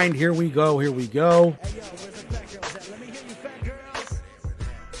Crazy Mind. Here we go. Here we go.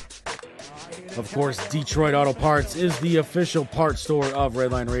 Of course, Detroit Auto Parts is the official parts store of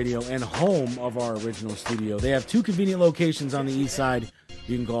Redline Radio and home of our original studio. They have two convenient locations on the east side.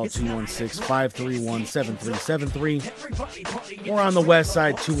 You can call 216-531-7373 or on the west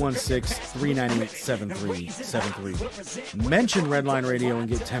side, 216-398-7373. Mention Redline Radio and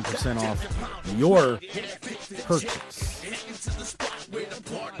get 10% off your purchase.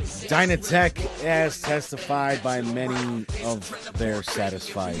 Dynatech, as testified by many of their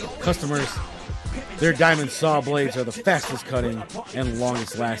satisfied customers, their diamond saw blades are the fastest cutting and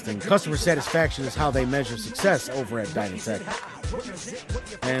longest lasting. Customer satisfaction is how they measure success over at Dynatech.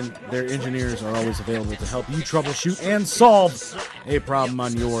 And their engineers are always available to help you troubleshoot and solve a problem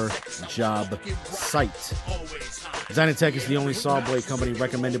on your job site. Dynatech is the only saw blade company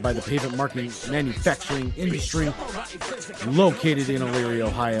recommended by the pavement marking manufacturing industry. Located in Elyria,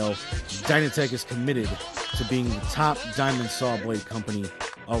 Ohio, Dynatech is committed to being the top diamond saw blade company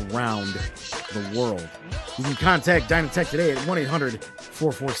around the world. You can contact Dynatech today at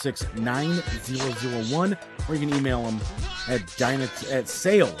 1-800-446-9001, or you can email them at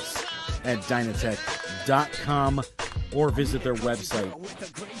sales@dynatech.com or visit their website,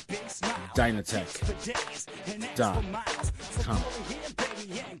 dynatech.com.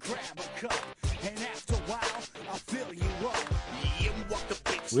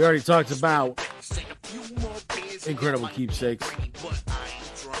 We already talked about incredible keepsakes.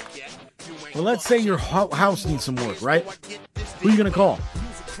 Well, let's say your house needs some work, right? Who are you going to call?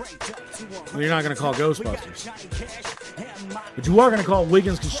 Well, you're not going to call Ghostbusters. But you are going to call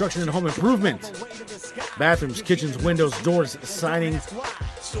Wiggins Construction and Home Improvement. Bathrooms, kitchens, windows, doors, siding,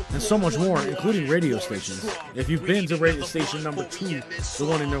 and so much more, including radio stations. If you've been to radio station number 2, the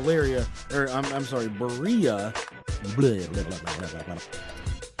one in Elyria, or I'm sorry, Berea, blah, blah, blah, blah, blah, blah.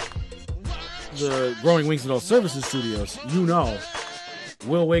 The Growing Wings Adult Services Studios, you know,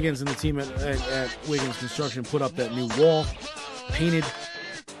 Will Wiggins and the team at Wiggins Construction put up that new wall, painted,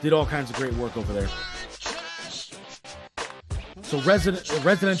 did all kinds of great work over there. So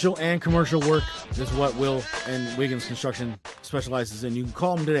residential and commercial work is what Will and Wiggins Construction specializes in. You can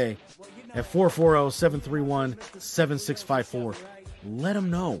call them today at 440-731-7654. Let them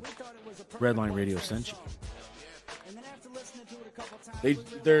know Redline Radio sent you.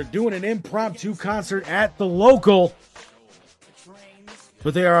 They're doing an impromptu concert at the local,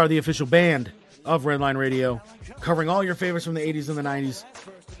 but they are the official band of Redline Radio, covering all your favorites from the 80s and the 90s.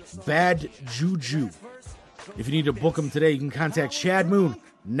 Bad Juju. If you need to book them today, you can contact Chad Moon,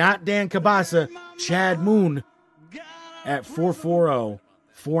 not Dan Cabasa, Chad Moon, at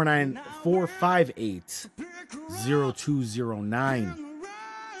 440-458-0209.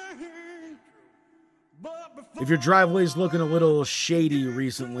 If your driveway is looking a little shady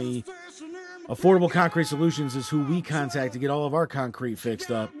recently, Affordable Concrete Solutions is who we contact to get all of our concrete fixed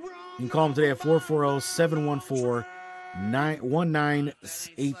up. You can call them today at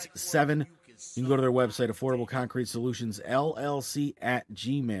 440-714-1987. You can go to their website, Affordable Concrete Solutions, LLC at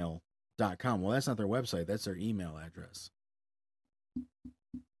gmail.com. Well, that's not their website. That's their email address.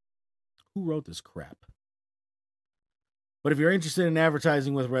 Who wrote this crap? But if you're interested in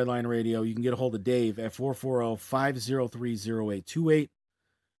advertising with Redline Radio, you can get a hold of Dave at 440-503-0828.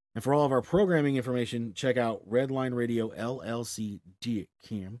 And for all of our programming information, check out Redline Radio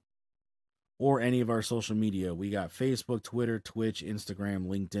LLC.com or any of our social media. We got Facebook, Twitter, Twitch, Instagram,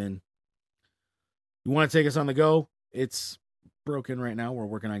 LinkedIn. You want to take us on the go? It's broken right now. We're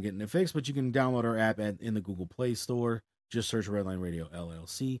working on getting it fixed, but you can download our app in the Google Play Store. Just search Redline Radio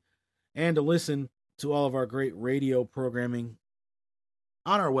LLC. And to listen to all of our great radio programming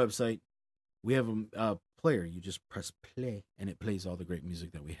on our website, we have a player. You just press play, and it plays all the great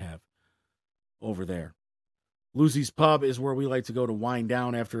music that we have over there. Lucy's Pub is where we like to go to wind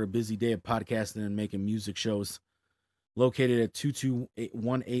down after a busy day of podcasting and making music shows. Located at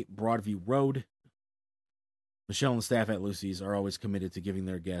 2218 Broadview Road. Michelle and staff at Lucy's are always committed to giving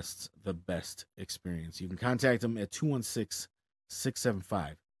their guests the best experience. You can contact them at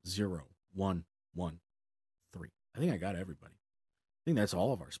 675-0113. I think I got everybody. I think that's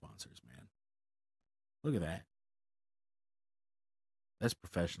all of our sponsors, man. Look at that. That's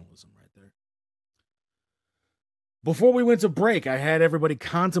professionalism right there. Before we went to break, I had everybody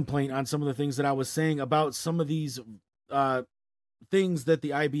contemplate on some of the things that I was saying about some of these things that the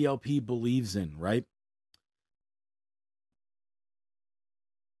IBLP believes in, right?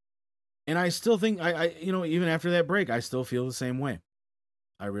 And I still think, even after that break, I still feel the same way.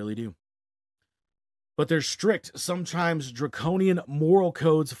 I really do. But their strict, sometimes draconian moral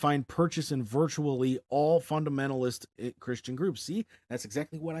codes find purchase in virtually all fundamentalist Christian groups. See, that's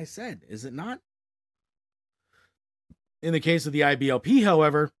exactly what I said, is it not? In the case of the IBLP,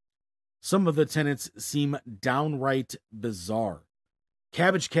 however, some of the tenets seem downright bizarre.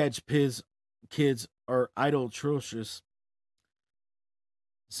 Cabbage Patch Kids are idolatrous.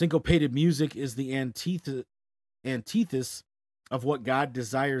 Syncopated music is the antithesis of what God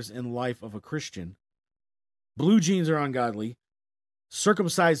desires in life of a Christian. Blue jeans are ungodly.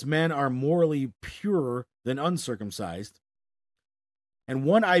 Circumcised men are morally purer than uncircumcised. And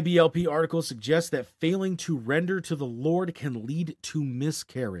one IBLP article suggests that failing to render to the Lord can lead to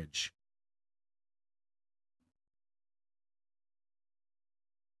miscarriage.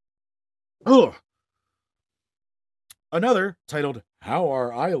 Ugh. Another, titled, How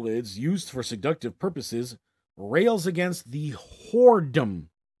Are Eyelids Used for Seductive Purposes, rails against the whoredom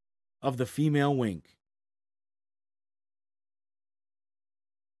of the female wink.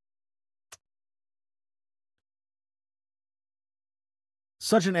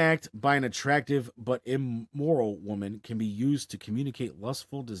 Such an act by an attractive but immoral woman can be used to communicate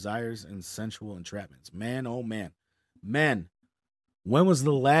lustful desires and sensual entrapments. Man, oh man. Men, when was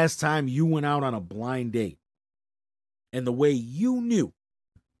the last time you went out on a blind date? And the way you knew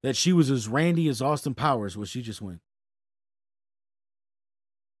that she was as randy as Austin Powers was she just went,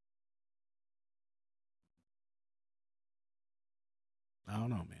 I don't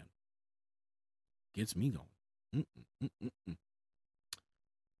know, man. Gets me going.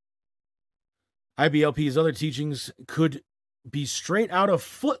 IBLP's other teachings could be straight out of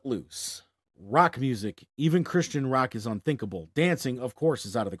Footloose. Rock music, even Christian rock, is unthinkable. Dancing, of course,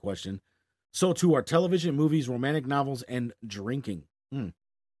 is out of the question. So too are television, movies, romantic novels, and drinking. I'll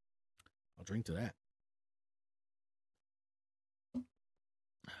drink to that.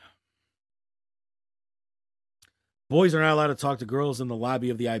 Boys are not allowed to talk to girls in the lobby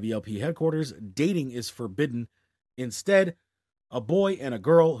of the IBLP headquarters. Dating is forbidden. Instead, a boy and a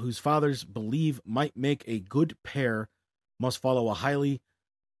girl whose fathers believe might make a good pair must follow a highly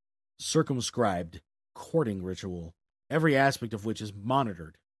circumscribed courting ritual, every aspect of which is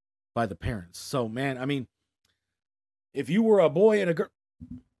monitored by the parents. So, man, I mean, if you were a boy and a girl...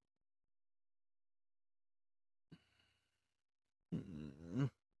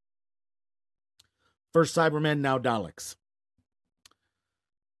 First Cybermen, now Daleks.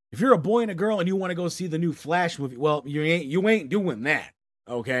 If you're a boy and a girl and you want to go see the new Flash movie, well, you ain't doing that,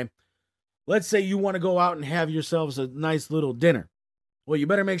 okay? Let's say you want to go out and have yourselves a nice little dinner. Well, you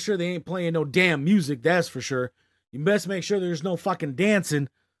better make sure they ain't playing no damn music, that's for sure. You best make sure there's no fucking dancing.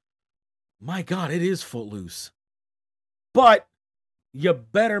 My God, it is Footloose. But you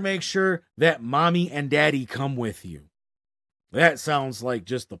better make sure that mommy and daddy come with you. That sounds like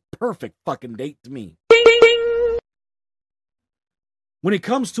just the perfect fucking date to me. When it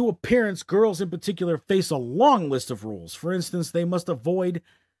comes to appearance, girls in particular face a long list of rules. For instance, they must avoid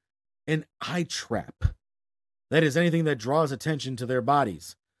an eye trap. That is, anything that draws attention to their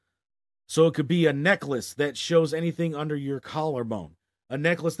bodies. So it could be a necklace that shows anything under your collarbone. A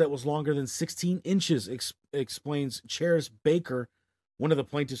necklace that was longer than 16 inches, explains Charis Baker, one of the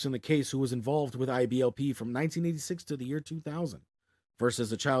plaintiffs in the case who was involved with IBLP from 1986 to the year 2000,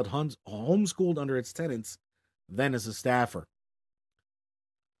 versus a child homeschooled under its tenants, then as a staffer.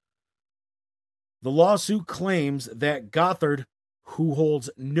 The lawsuit claims that Gothard, who holds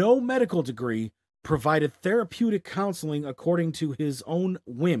no medical degree, provided therapeutic counseling according to his own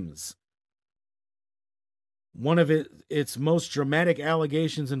whims. One of its most dramatic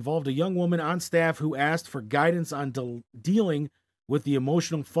allegations involved a young woman on staff who asked for guidance on dealing with the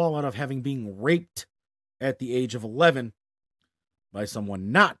emotional fallout of having been raped at the age of 11 by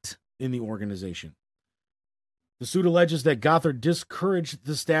someone not in the organization. The suit alleges that Gothard discouraged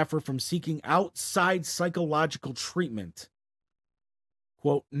the staffer from seeking outside psychological treatment.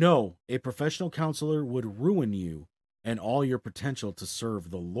 Quote, no, a professional counselor would ruin you and all your potential to serve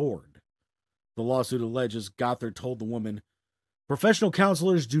the Lord. The lawsuit alleges Gothard told the woman, professional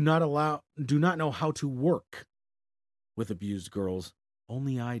counselors do not know how to work with abused girls.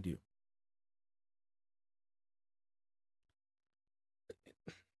 Only I do.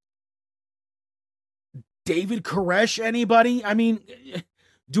 David Koresh, anybody? I mean,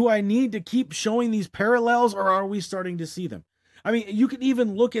 do I need to keep showing these parallels, or are we starting to see them? I mean, you can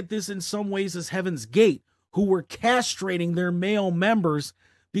even look at this in some ways as Heaven's Gate, who were castrating their male members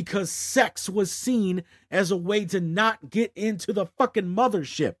because sex was seen as a way to not get into the fucking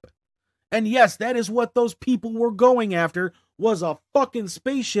mothership. And yes, that is what those people were going after, was a fucking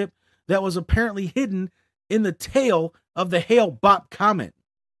spaceship that was apparently hidden in the tail of the Hale-Bopp comet.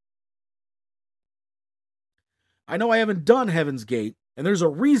 I know I haven't done Heaven's Gate, and there's a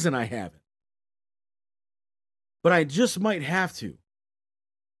reason I haven't. But I just might have to.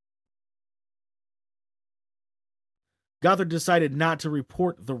 Gothard decided not to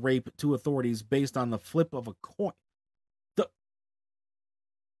report the rape to authorities based on the flip of a coin.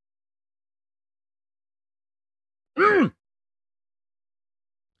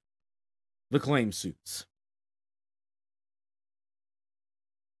 The claim suits.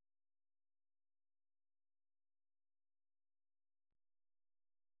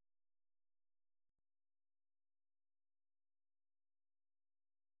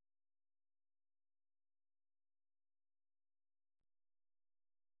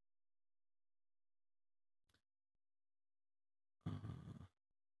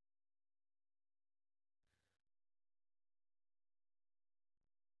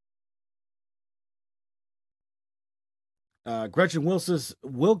 Gretchen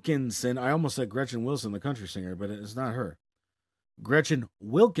Wilkinson, I almost said Gretchen Wilson, the country singer, but it's not her. Gretchen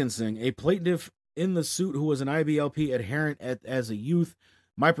Wilkinson, a plaintiff in the suit who was an IBLP adherent as a youth.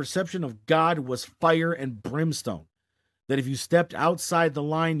 My perception of God was fire and brimstone. That if you stepped outside the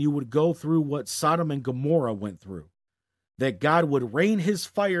line, you would go through what Sodom and Gomorrah went through. That God would rain his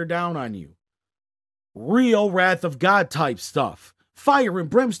fire down on you. Real wrath of God type stuff. Fire and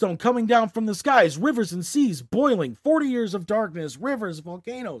brimstone coming down from the skies, rivers and seas boiling, 40 years of darkness, rivers,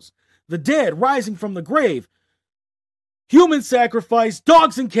 volcanoes, the dead rising from the grave, human sacrifice,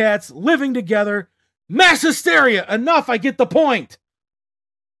 dogs and cats living together, mass hysteria. Enough, I get the point.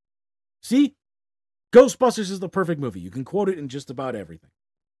 See? Ghostbusters is the perfect movie. You can quote it in just about everything.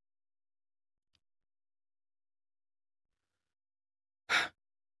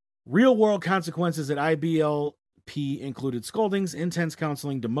 Real world consequences at IBLP included scoldings, intense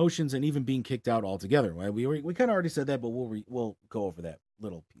counseling, demotions, and even being kicked out altogether. We kind of already said that, but we'll go over that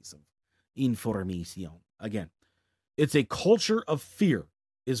little piece of information. Again, it's a culture of fear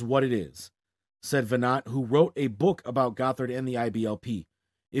is what it is, said Venant, who wrote a book about Gothard and the IBLP.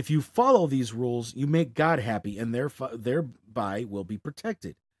 If you follow these rules, you make God happy and thereby will be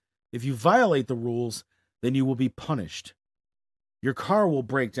protected. If you violate the rules, then you will be punished. Your car will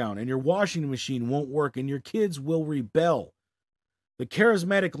break down and your washing machine won't work and your kids will rebel. The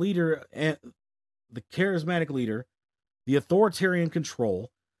charismatic leader, the authoritarian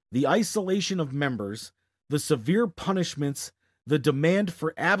control, the isolation of members, the severe punishments, the demand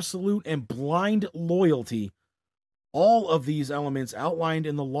for absolute and blind loyalty, all of these elements outlined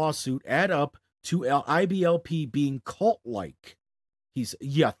in the lawsuit add up to IBLP being cult-like.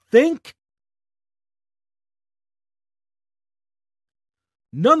 You think?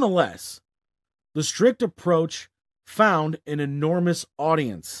 Nonetheless, the strict approach found an enormous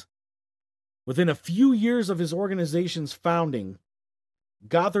audience. Within a few years of his organization's founding,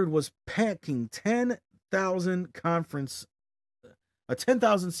 Gothard was packing 10,000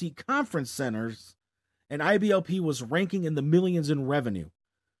 seat conference centers, and IBLP was ranking in the millions in revenue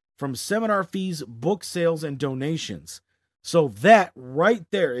from seminar fees, book sales, and donations. So that right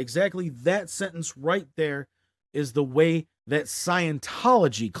there, exactly that sentence right there, is the way that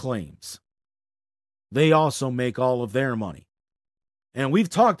Scientology claims they also make all of their money. And we've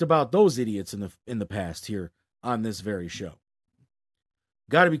talked about those idiots in the past here on this very show.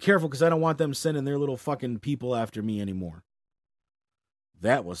 Got to be careful because I don't want them sending their little fucking people after me anymore.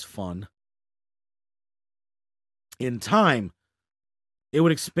 That was fun. In time, it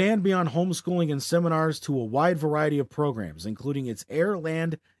would expand beyond homeschooling and seminars to a wide variety of programs, including its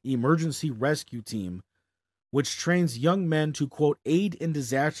Air-Land Emergency Rescue Team, which trains young men to, quote, aid in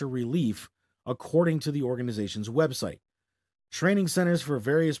disaster relief, according to the organization's website. Training centers for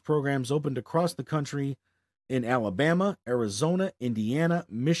various programs opened across the country in Alabama, Arizona, Indiana,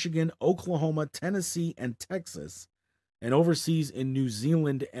 Michigan, Oklahoma, Tennessee, and Texas, and overseas in New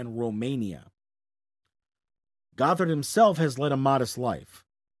Zealand and Romania. Gothard himself has led a modest life,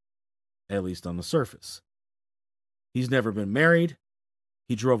 at least on the surface. He's never been married.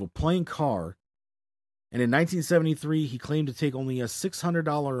 He drove a plain car. And in 1973, he claimed to take only a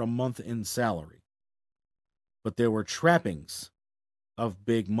 $600 a month in salary. But there were trappings of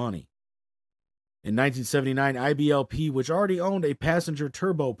big money. In 1979, IBLP, which already owned a passenger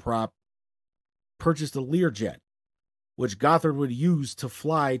turboprop purchased a Learjet, which Gothard would use to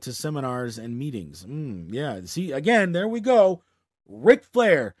fly to seminars and meetings. Yeah, see, again, there we go. Ric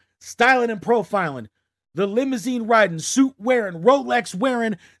Flair, styling and profiling, the limousine riding, suit wearing, Rolex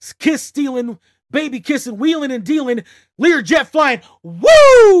wearing, kiss stealing, baby kissing, wheeling and dealing, Learjet flying.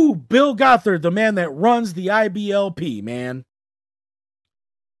 Woo! Bill Gothard, the man that runs the IBLP, man.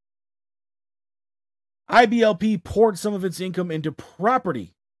 IBLP poured some of its income into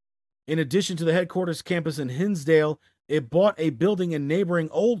property. In addition to the headquarters campus in Hinsdale, it bought a building in neighboring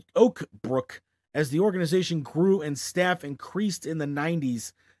Old Oak Brook. As the organization grew and staff increased in the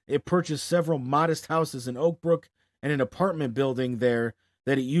 90s, it purchased several modest houses in Oak Brook and an apartment building there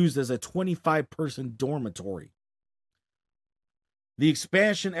that it used as a 25-person dormitory. The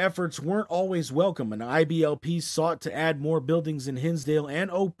expansion efforts weren't always welcome, and IBLP sought to add more buildings in Hinsdale and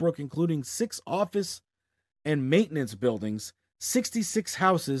Oak Brook, including 6 office and maintenance buildings, 66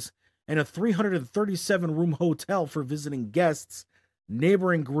 houses, and a 337-room hotel for visiting guests.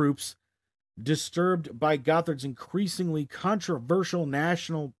 Neighboring groups, disturbed by Gothard's increasingly controversial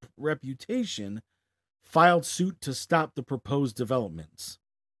national reputation, filed suit to stop the proposed developments.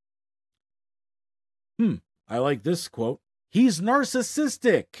 I like this quote. "He's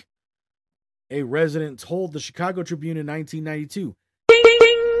narcissistic," a resident told the Chicago Tribune in 1992.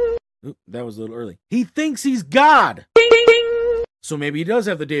 Oop, that was a little early. "He thinks he's God." So maybe he does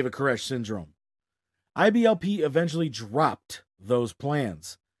have the David Koresh syndrome. IBLP eventually dropped those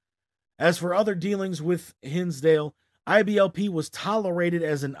plans. As for other dealings with Hinsdale, IBLP was tolerated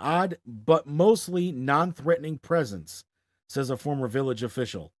as an odd but mostly non-threatening presence, says a former village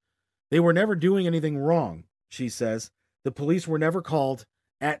official. They were never doing anything wrong, she says. The police were never called.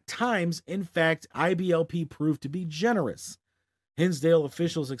 At times, in fact, IBLP proved to be generous. Hinsdale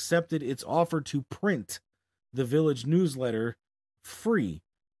officials accepted its offer to print the village newsletter free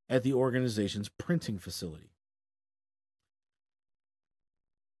at the organization's printing facility.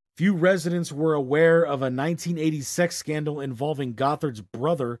 Few residents were aware of a 1980 sex scandal involving Gothard's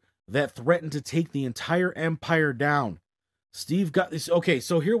brother that threatened to take the entire empire down. Steve got this. Okay,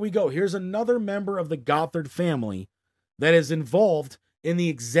 so here we go. Here's another member of the Gothard family that is involved in the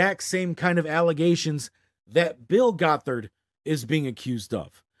exact same kind of allegations that Bill Gothard is being accused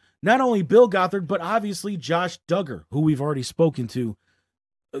of. Not only Bill Gothard, but obviously Josh Duggar, who we've already spoken to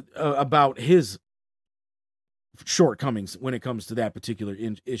about his shortcomings when it comes to that particular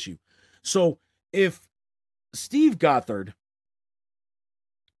issue. So if Steve Gothard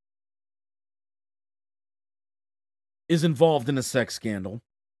is involved in a sex scandal,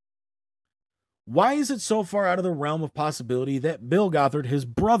 why is it so far out of the realm of possibility that Bill Gothard, his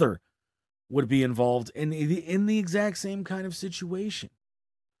brother, would be involved in the exact same kind of situation?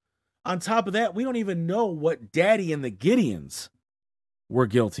 On top of that, we don't even know what Daddy and the Gideons were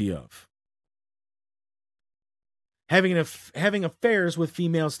guilty of. Having affairs with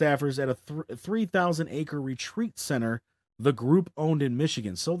female staffers at a 3,000-acre retreat center the group owned in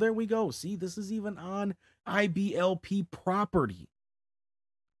Michigan. So there we go. See, this is even on IBLP property.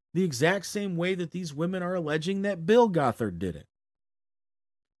 The exact same way that these women are alleging that Bill Gothard did it.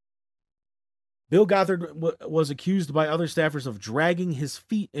 Bill Gothard was accused by other staffers of dragging his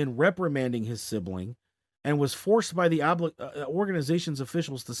feet and reprimanding his sibling, and was forced by the organization's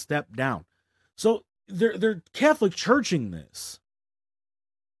officials to step down. So they're Catholic churching this.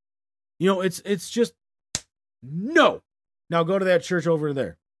 You know, it's just no. Now go to that church over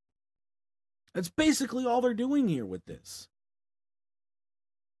there. That's basically all they're doing here with this.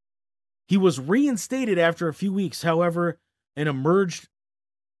 He was reinstated after a few weeks, however, and emerged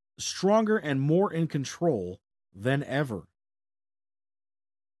stronger and more in control than ever.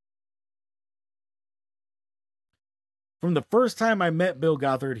 From the first time I met Bill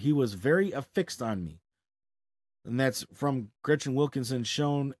Gothard, he was very affixed on me. And that's from Gretchen Wilkinson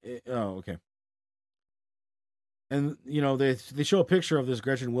shown. Oh, okay. And, you know, they show a picture of this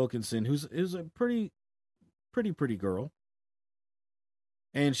Gretchen Wilkinson, who's a pretty girl.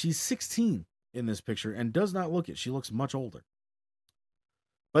 And she's 16 in this picture and does not look it. She looks much older.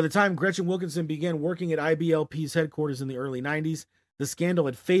 By the time Gretchen Wilkinson began working at IBLP's headquarters in the early 90s, the scandal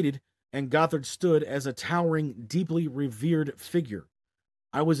had faded and Gothard stood as a towering, deeply revered figure.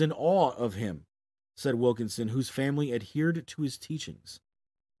 I was in awe of him, said Wilkinson, whose family adhered to his teachings.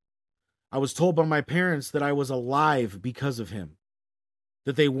 I was told by my parents that I was alive because of him,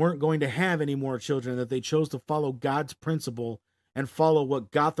 that they weren't going to have any more children, that they chose to follow God's principle and follow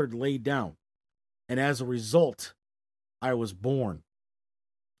what Gothard laid down. And as a result, I was born.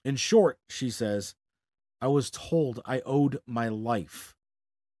 In short, she says, I was told I owed my life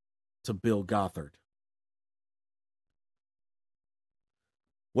to Bill Gothard.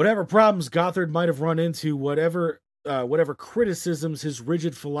 Whatever problems Gothard might have run into, whatever criticisms his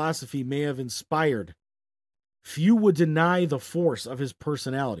rigid philosophy may have inspired, few would deny the force of his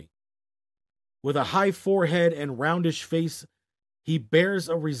personality. With a high forehead and roundish face, he bears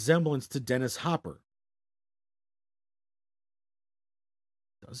a resemblance to Dennis Hopper.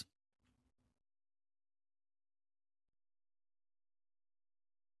 Does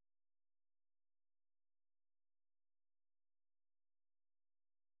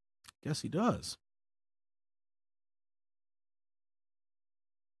he? Guess he does.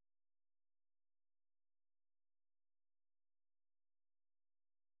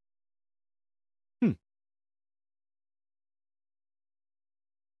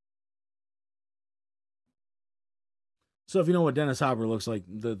 So if you know what Dennis Hopper looks like,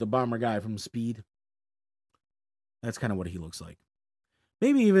 the bomber guy from Speed, that's kind of what he looks like.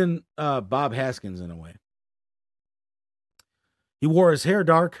 Maybe even Bob Haskins in a way. He wore his hair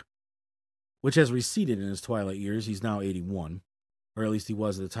dark, which has receded in his twilight years. He's now 81, or at least he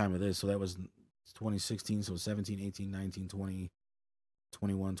was at the time of this. So that was 2016, so 17, 18, 19, 20,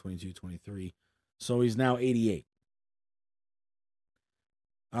 21, 22, 23. So he's now 88.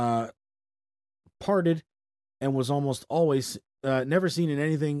 Parted, and was almost always never seen in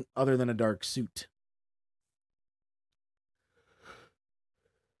anything other than a dark suit.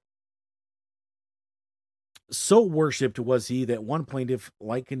 So worshipped was he that one plaintiff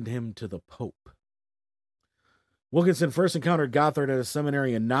likened him to the Pope. Wilkinson first encountered Gothard at a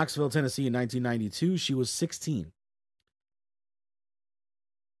seminary in Knoxville, Tennessee in 1992. She was 16.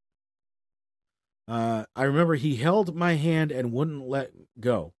 I remember he held my hand and wouldn't let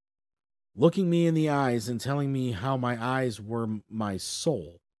go, looking me in the eyes and telling me how my eyes were my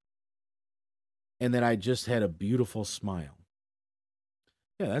soul and that I just had a beautiful smile.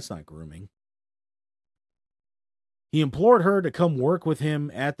 Yeah, that's not grooming. He implored her to come work with him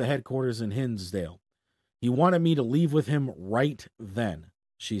at the headquarters in Hinsdale. He wanted me to leave with him right then,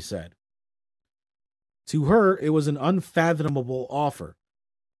 she said. To her, it was an unfathomable offer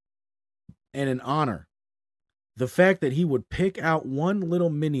and an honor. The fact that he would pick out one little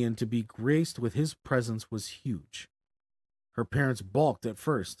minion to be graced with his presence was huge. Her parents balked at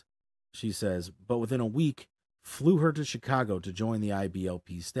first, she says, but within a week flew her to Chicago to join the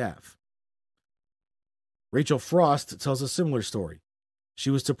IBLP staff. Rachel Frost tells a similar story. She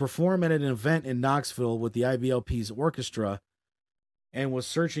was to perform at an event in Knoxville with the IBLP's orchestra and was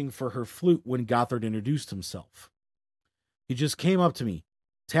searching for her flute when Gothard introduced himself. He just came up to me,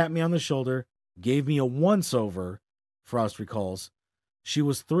 tapped me on the shoulder, gave me a once-over, Frost recalls. She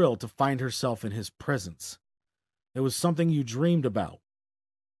was thrilled to find herself in his presence. It was something you dreamed about.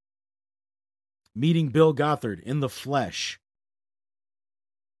 Meeting Bill Gothard in the flesh.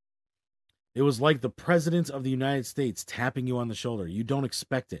 It was like the President of the United States tapping you on the shoulder. You don't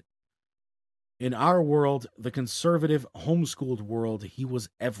expect it. In our world, the conservative, homeschooled world, he was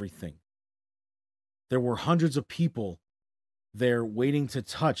everything. There were hundreds of people there waiting to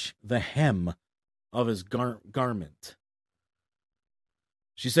touch the hem of his garment.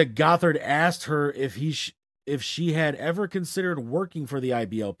 She said Gothard asked her if she had ever considered working for the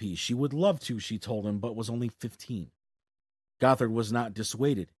IBLP. She would love to, she told him, but was only 15. Gothard was not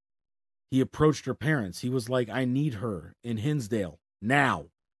dissuaded. He approached her parents. He was like, I need her in Hinsdale now,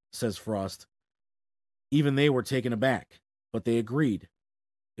 says Frost. Even they were taken aback, but they agreed.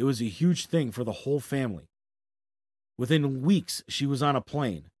 It was a huge thing for the whole family. Within weeks, she was on a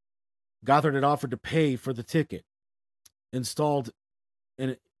plane. Gothard had offered to pay for the ticket, installed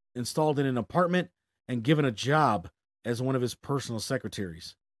in an apartment, and given a job as one of his personal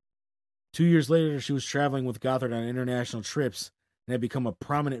secretaries. 2 years later, she was traveling with Gothard on international trips and had become a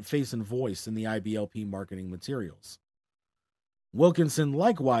prominent face and voice in the IBLP marketing materials. Wilkinson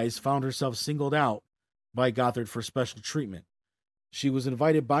likewise found herself singled out by Gothard for special treatment. She was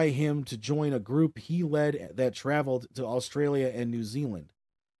invited by him to join a group he led that traveled to Australia and New Zealand.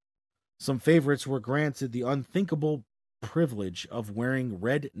 Some favorites were granted the unthinkable privilege of wearing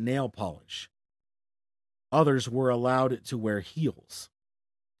red nail polish. Others were allowed to wear heels.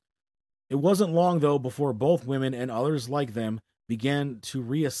 It wasn't long, though, before both women and others like them began to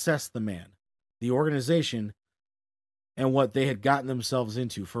reassess the man, the organization, and what they had gotten themselves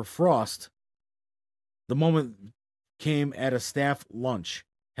into. For Frost, the moment came at a staff lunch.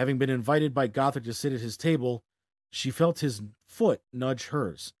 Having been invited by Gothard to sit at his table, she felt his foot nudge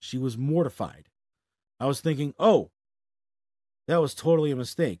hers. She was mortified. I was thinking, oh, that was totally a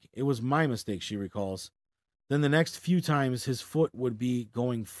mistake. It was my mistake, she recalls. Then the next few times, his foot would be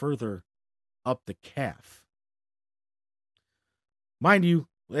going further up the calf. Mind you,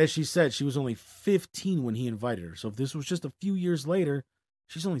 as she said, she was only 15 when he invited her. So if this was just a few years later,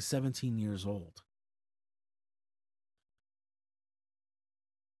 She's only 17 years old.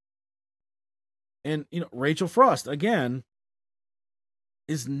 And, Rachel Frost, again,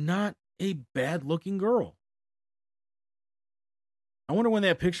 is not a bad-looking girl. I wonder when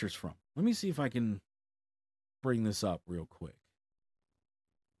that picture's from. Let me see if I can bring this up real quick.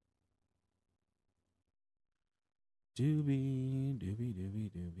 Doobie, doobie, doobie,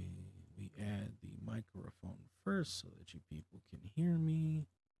 doobie. We add the microphone first so that you people can hear me.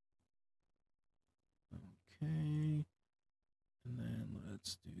 Okay. And then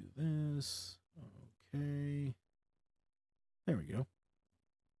let's do this. Okay. There we go.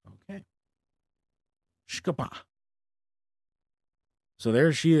 Okay. Shkapa. So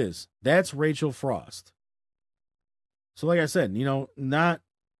there she is. That's Rachel Frost. So like I said, not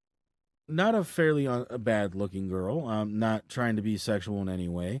a fairly a bad looking girl. I'm not trying to be sexual in any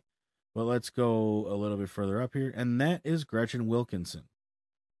way. But let's go a little bit further up here. And that is Gretchen Wilkinson.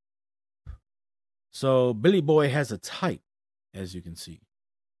 So Billy Boy has a type, as you can see.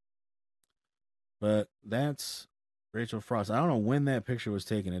 But that's Rachel Frost. I don't know when that picture was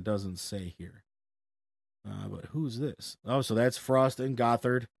taken. It doesn't say here. But who's this? Oh, so that's Frost and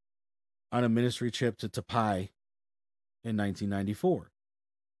Gothard on a ministry trip to Tapai in 1994.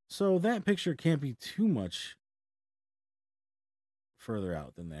 So that picture can't be too much further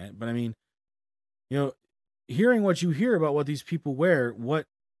out than that. But I mean, hearing what you hear about what these people wear, what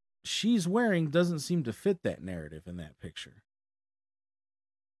she's wearing doesn't seem to fit that narrative in that picture.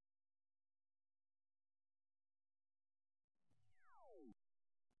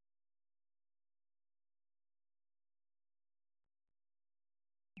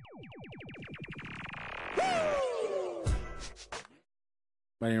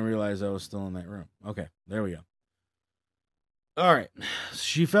 I didn't realize I was still in that room. Okay, there we go. All right.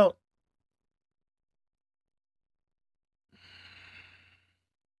 She felt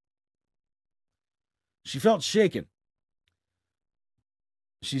shaken.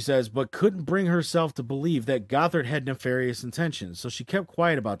 She says, but couldn't bring herself to believe that Gothard had nefarious intentions, so she kept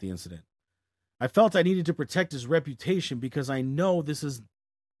quiet about the incident. I felt I needed to protect his reputation because I know this is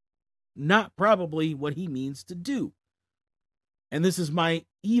not probably what he means to do. And this is my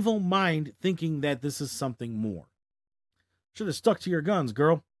evil mind thinking that this is something more. Should have stuck to your guns,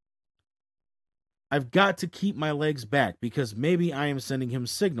 girl. I've got to keep my legs back because maybe I am sending him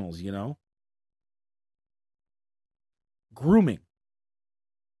signals, Grooming.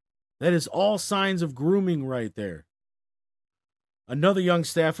 That is all signs of grooming right there. Another young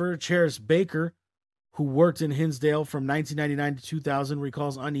staffer, Charis Baker, who worked in Hinsdale from 1999 to 2000,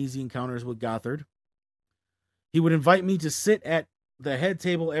 recalls uneasy encounters with Gothard. He would invite me to sit at the head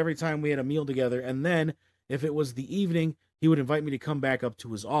table every time we had a meal together, and then, if it was the evening, he would invite me to come back up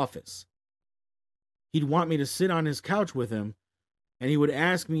to his office. He'd want me to sit on his couch with him, and he would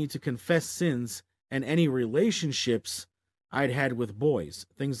ask me to confess sins and any relationships I'd had with boys,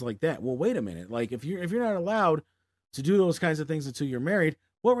 things like that. Well, wait a minute. Like, if you're not allowed to do those kinds of things until you're married,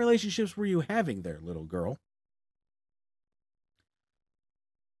 what relationships were you having there, little girl?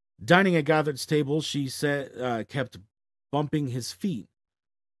 Dining at Gothard's table, she said, kept bumping his feet.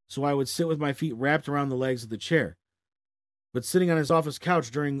 So I would sit with my feet wrapped around the legs of the chair. But sitting on his office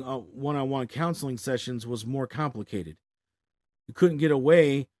couch during one-on-one counseling sessions was more complicated. You couldn't get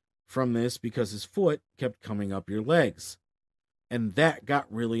away from this because his foot kept coming up your legs. And that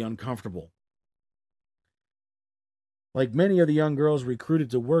got really uncomfortable. Like many of the young girls recruited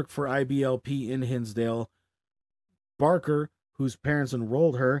to work for IBLP in Hinsdale, Barker, whose parents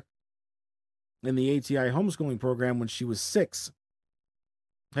enrolled her in the ATI homeschooling program when she was 6,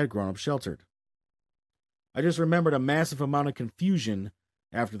 had grown up sheltered. I just remembered a massive amount of confusion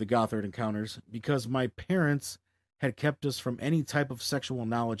after the Gothard encounters because my parents had kept us from any type of sexual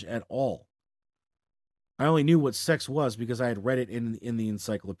knowledge at all. I only knew what sex was because I had read it in the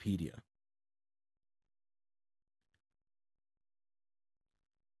encyclopedia.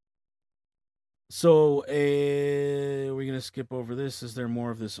 So, we're going to skip over this. Is there more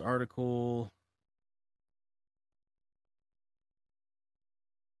of this article?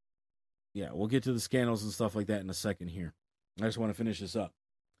 Yeah, we'll get to the scandals and stuff like that in a second here. I just want to finish this up.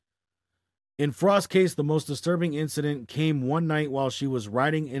 In Frost's case, the most disturbing incident came one night while she was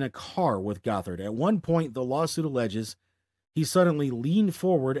riding in a car with Gothard. At one point, the lawsuit alleges, he suddenly leaned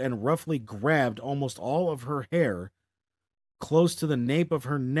forward and roughly grabbed almost all of her hair close to the nape of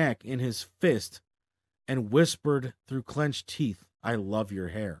her neck in his fist and whispered through clenched teeth, "I love your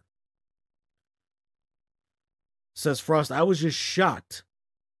hair." Says Frost, I was just shocked.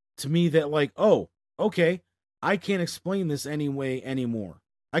 To me that oh, okay, I can't explain this anymore.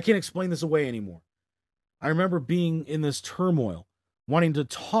 I can't explain this away anymore. I remember being in this turmoil, wanting to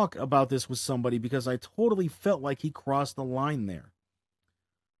talk about this with somebody because I totally felt like he crossed the line there.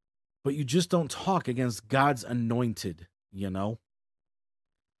 But you just don't talk against God's anointed, you know?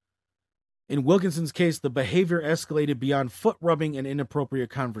 In Wilkinson's case, the behavior escalated beyond foot rubbing and inappropriate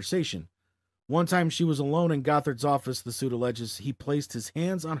conversation. One time she was alone in Gothard's office, the suit alleges he placed his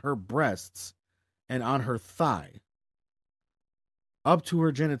hands on her breasts and on her thigh, up to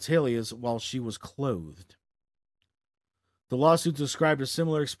her genitalias while she was clothed. The lawsuit described a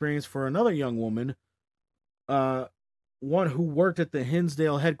similar experience for another young woman, one who worked at the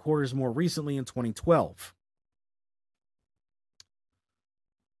Hinsdale headquarters more recently in 2012.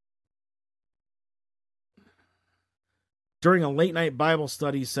 During a late-night Bible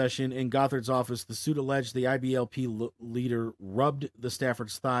study session in Gothard's office, the suit alleged the IBLP leader rubbed the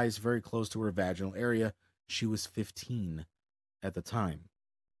Stafford's thighs very close to her vaginal area. She was 15 at the time.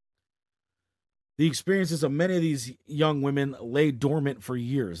 The experiences of many of these young women lay dormant for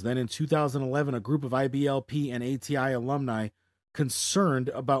years. Then in 2011, a group of IBLP and ATI alumni, concerned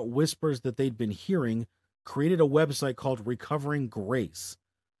about whispers that they'd been hearing, created a website called Recovering Grace.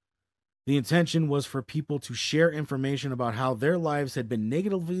 The intention was for people to share information about how their lives had been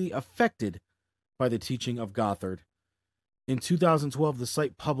negatively affected by the teaching of Gothard. In 2012, the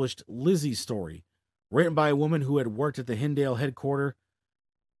site published Lizzie's story, written by a woman who had worked at the Hinsdale headquarters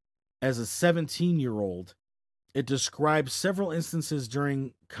as a 17-year-old. It describes several instances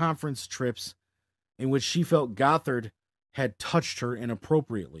during conference trips in which she felt Gothard had touched her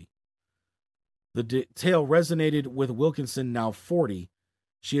inappropriately. The tale resonated with Wilkinson, now 40.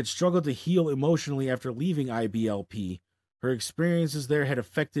 She had struggled to heal emotionally after leaving IBLP. Her experiences there had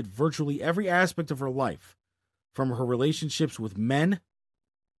affected virtually every aspect of her life, from her relationships with men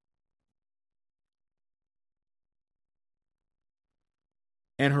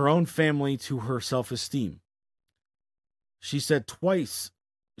and her own family to her self-esteem. She said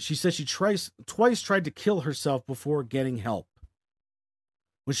she twice tried to kill herself before getting help.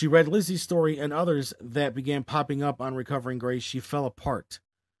 When she read Lizzie's story and others that began popping up on Recovering Grace, she fell apart.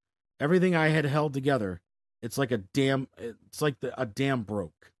 Everything I had held together, it's like a dam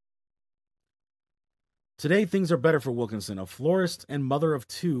broke. Today, things are better for Wilkinson, a florist and mother of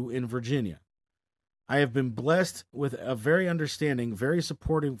 2 in Virginia. I have been blessed with a very understanding, very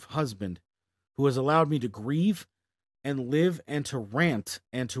supportive husband who has allowed me to grieve and live and to rant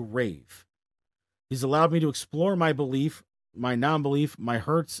and to rave. He's allowed me to explore my belief, my non-belief, my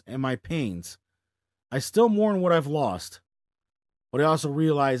hurts, and my pains. I still mourn what I've lost, but I also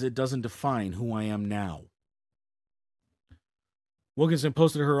realize it doesn't define who I am now. Wilkinson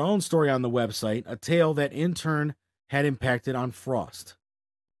posted her own story on the website, a tale that in turn had impacted on Frost.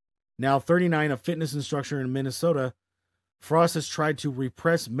 Now 39, a fitness instructor in Minnesota, Frost has tried to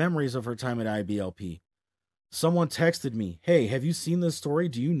repress memories of her time at IBLP. Someone texted me, "Hey, have you seen this story?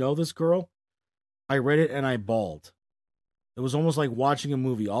 Do you know this girl?" I read it and I bawled. It was almost like watching a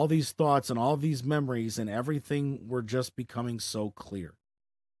movie. All these thoughts and all these memories and everything were just becoming so clear.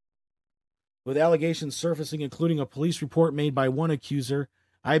 With allegations surfacing, including a police report made by one accuser,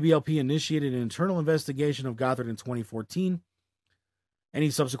 IBLP initiated an internal investigation of Gothard in 2014, and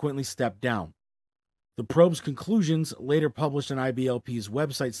he subsequently stepped down. The probe's conclusions, later published on IBLP's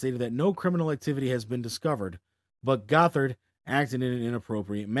website, stated that no criminal activity has been discovered, but Gothard acted in an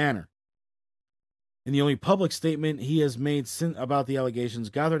inappropriate manner. In the only public statement he has made about the allegations,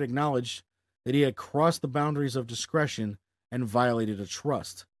 Gothard acknowledged that he had crossed the boundaries of discretion and violated a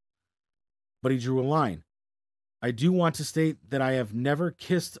trust. But he drew a line. I do want to state that I have never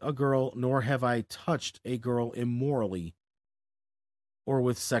kissed a girl, nor have I touched a girl immorally or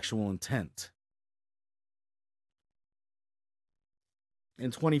with sexual intent. In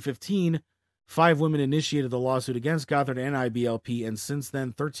 2015, 5 women initiated the lawsuit against Gothard and IBLP, and since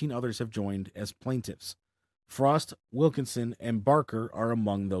then, 13 others have joined as plaintiffs. Frost, Wilkinson, and Barker are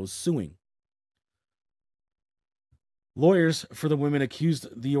among those suing. Lawyers for the women accused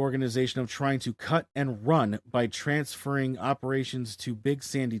the organization of trying to cut and run by transferring operations to Big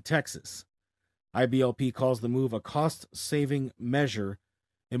Sandy, Texas. IBLP calls the move a cost-saving measure.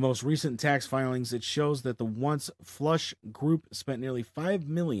 In most recent tax filings, it shows that the once flush group spent nearly $5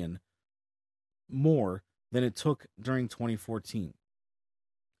 million more than it took during 2014.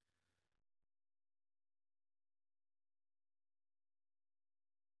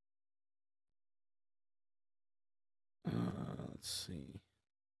 Let's see.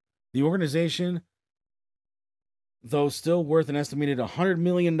 The organization, though still worth an estimated $100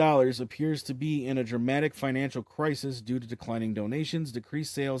 million, appears to be in a dramatic financial crisis due to declining donations,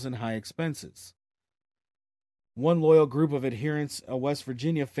 decreased sales, and high expenses. One loyal group of adherents, a West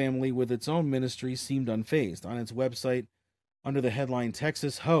Virginia family with its own ministry, seemed unfazed. On its website, Under the headline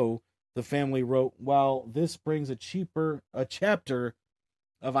Texas Ho, the family wrote, "While this brings a chapter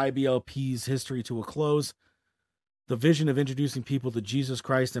of IBLP's history to a close, the vision of introducing people to Jesus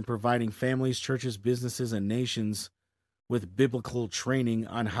Christ and providing families, churches, businesses, and nations with biblical training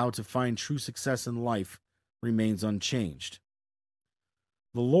on how to find true success in life remains unchanged.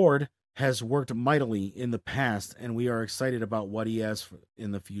 The Lord has worked mightily in the past, and we are excited about what he has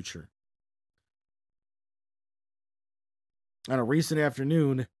in the future." On a recent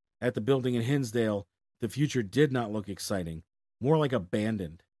afternoon at the building in Hinsdale, the future did not look exciting, more like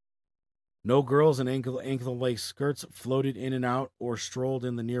abandoned. No girls in ankle-length skirts floated in and out or strolled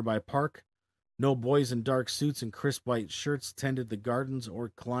in the nearby park. No boys in dark suits and crisp white shirts tended the gardens or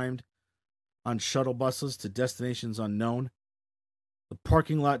climbed on shuttle buses to destinations unknown. The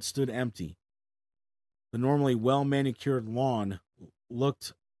parking lot stood empty. The normally well-manicured lawn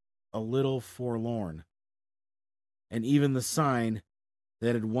looked a little forlorn, and even the sign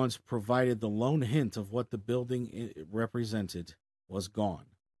that had once provided the lone hint of what the building represented was gone.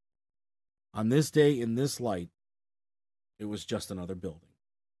 On this day, in this light, it was just another building.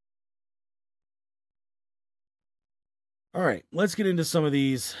 All right, let's get into some of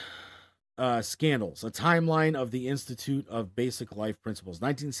these scandals. A timeline of the Institute of Basic Life Principles.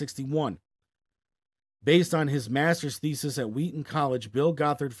 1961. Based on his master's thesis at Wheaton College, Bill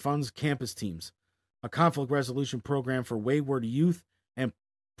Gothard funds campus teams, a conflict resolution program for wayward youth and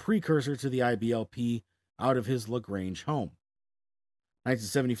precursor to the IBLP, out of his LaGrange home.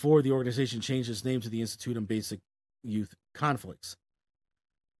 1974, the organization changed its name to the Institute on Basic Youth Conflicts.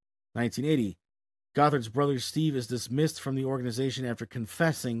 1980, Gothard's brother Steve is dismissed from the organization after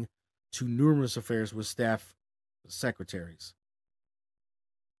confessing to numerous affairs with staff secretaries.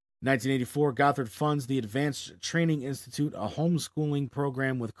 1984, Gothard funds the Advanced Training Institute, a homeschooling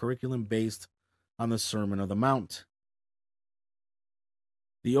program with curriculum based on the Sermon on the Mount.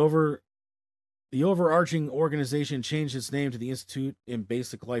 The overarching organization changed its name to the Institute in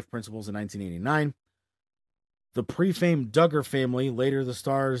Basic Life Principles in 1989. The pre-famed Duggar family, later the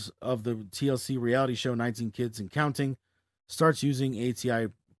stars of the TLC reality show 19 Kids and Counting, starts using ATI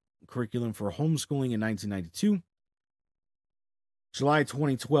curriculum for homeschooling in 1992. July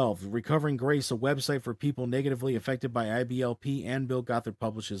 2012, Recovering Grace, a website for people negatively affected by IBLP, and Bill Gothard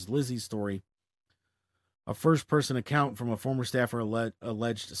publishes Lizzie's story, a first-person account from a former staffer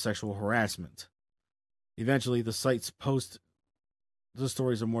alleged sexual harassment. Eventually, the sites post the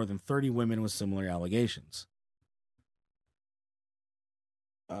stories of more than 30 women with similar allegations.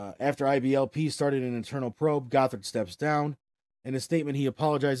 After IBLP started an internal probe, Gothard steps down. In a statement, he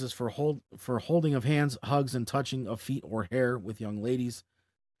apologizes for holding of hands, hugs, and touching of feet or hair with young ladies.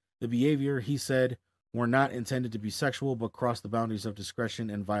 The behavior, he said, were not intended to be sexual, but crossed the boundaries of discretion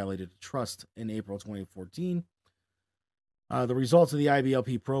and violated trust. In April 2014, the results of the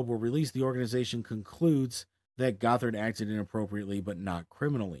IBLP probe were released. The organization concludes that Gothard acted inappropriately, but not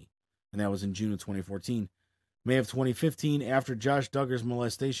criminally. And that was in June of 2014. May of 2015, after Josh Duggar's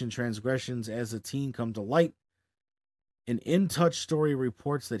molestation transgressions as a teen come to light, an In Touch story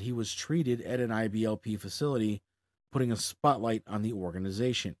reports that he was treated at an IBLP facility, putting a spotlight on the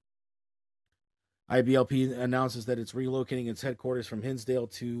organization. IBLP announces that it's relocating its headquarters from Hinsdale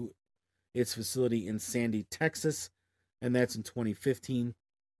to its facility in Sandy, Texas, and that's in 2015.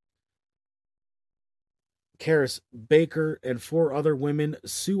 Karis Baker and 4 other women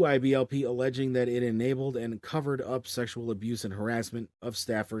sue IBLP, alleging that it enabled and covered up sexual abuse and harassment of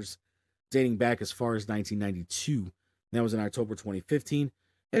staffers dating back as far as 1992. That was in October 2015.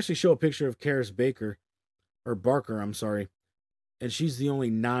 They actually show a picture of Karis Baker, or Barker, I'm sorry, and she's the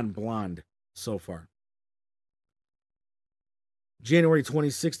only non-blonde so far. January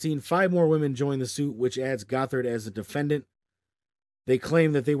 2016, 5 more women joined the suit, which adds Gothard as a defendant. They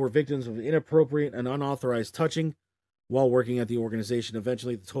claim that they were victims of inappropriate and unauthorized touching while working at the organization.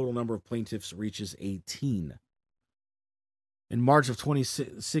 Eventually, the total number of plaintiffs reaches 18. In March of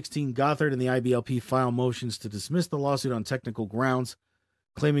 2016, Gothard and the IBLP file motions to dismiss the lawsuit on technical grounds,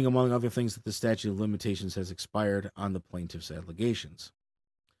 claiming, among other things, that the statute of limitations has expired on the plaintiff's allegations.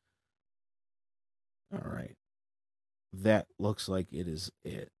 All right. That looks like it is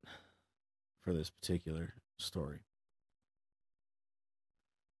it for this particular story.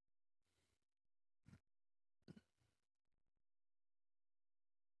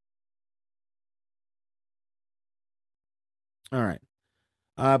 All right.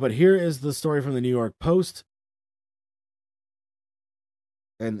 But here is the story from the New York Post.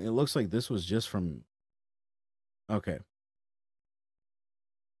 And it looks like this was just from... Okay.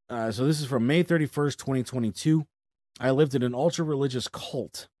 So this is from May 31st, 2022. I lived in an ultra-religious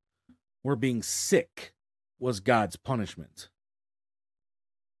cult where being sick was God's punishment.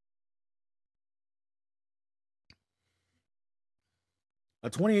 A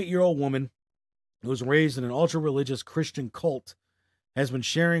 28-year-old woman who was raised in an ultra-religious Christian cult has been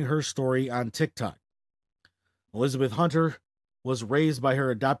sharing her story on TikTok. Elizabeth Hunter was raised by her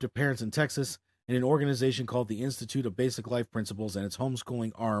adoptive parents in Texas in an organization called the Institute of Basic Life Principles and its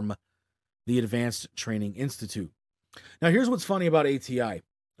homeschooling arm, the Advanced Training Institute. Now, here's what's funny about ATI,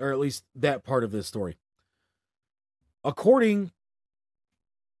 or at least that part of this story. According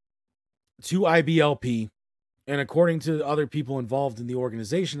to IBLP, and according to other people involved in the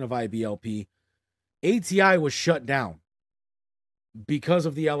organization of IBLP, ATI was shut down because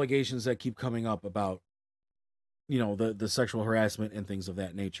of the allegations that keep coming up about, the sexual harassment and things of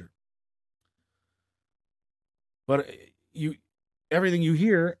that nature. But everything you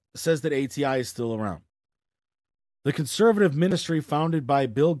hear says that ATI is still around. The conservative ministry founded by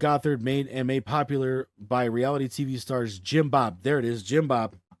Bill Gothard made popular by reality TV stars Jim Bob. There it is, Jim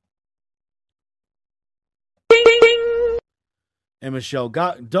Bob. And Michelle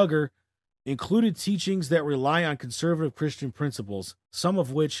Duggar included teachings that rely on conservative Christian principles, some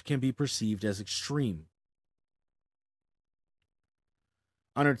of which can be perceived as extreme.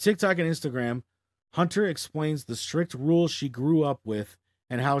 On her TikTok and Instagram, Hunter explains the strict rules she grew up with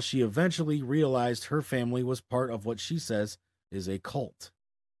and how she eventually realized her family was part of what she says is a cult.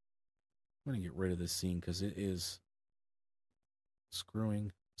 I'm going to get rid of this scene because it is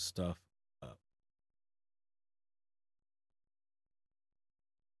screwing stuff up.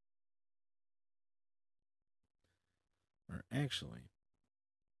 Or actually,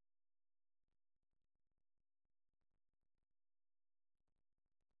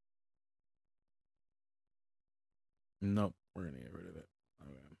 nope, we're going to get rid of it.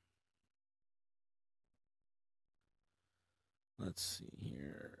 Okay. Let's see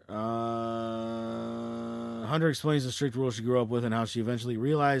here. Hunter explains the strict rules she grew up with and how she eventually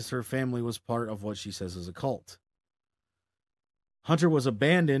realized her family was part of what she says is a cult. Hunter was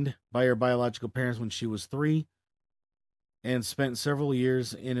abandoned by her biological parents when she was 3 and spent several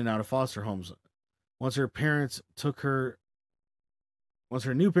years in and out of foster homes. Once her new parents took her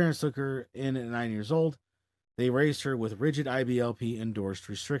in at 9 years old, they raised her with rigid IBLP-endorsed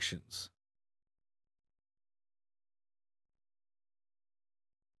restrictions.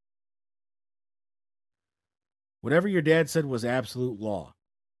 Whatever your dad said was absolute law,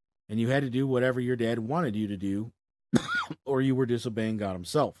 and you had to do whatever your dad wanted you to do, or you were disobeying God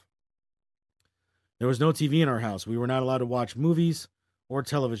himself. There was no TV in our house. We were not allowed to watch movies or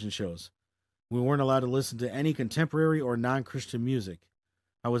television shows. We weren't allowed to listen to any contemporary or non-Christian music.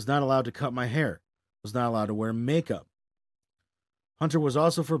 I was not allowed to cut my hair. Was not allowed to wear makeup. Hunter was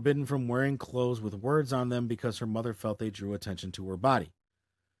also forbidden from wearing clothes with words on them because her mother felt they drew attention to her body.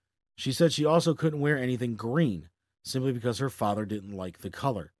 She said she also couldn't wear anything green, simply because her father didn't like the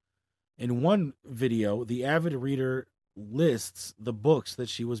color. In one video, the avid reader lists the books that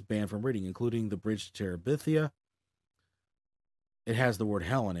she was banned from reading, including The Bridge to Terabithia. It has the word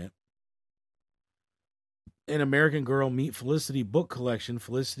hell in it. An American Girl Meet Felicity book collection.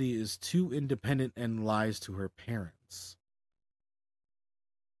 Felicity is too independent and lies to her parents.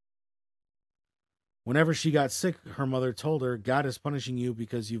 Whenever she got sick, her mother told her, God is punishing you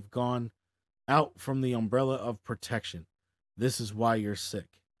because you've gone out from the umbrella of protection. This is why you're sick.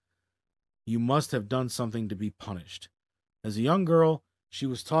 You must have done something to be punished. As a young girl, she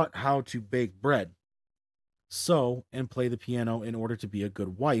was taught how to bake bread, sew, and play the piano in order to be a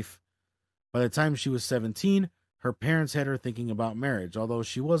good wife. By the time she was 17, her parents had her thinking about marriage, although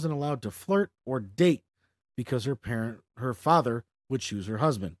she wasn't allowed to flirt or date because her father would choose her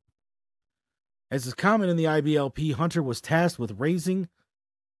husband. As is common in the IBLP, Hunter was tasked with raising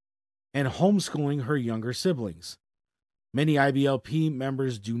and homeschooling her younger siblings. Many IBLP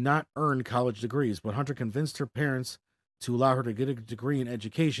members do not earn college degrees, but Hunter convinced her parents to allow her to get a degree in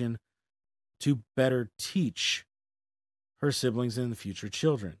education to better teach her siblings and the future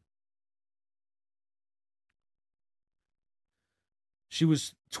children. She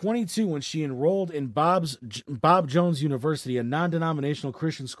was 22 when she enrolled in Bob Jones University, a non-denominational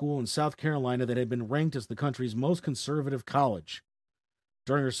Christian school in South Carolina that had been ranked as the country's most conservative college.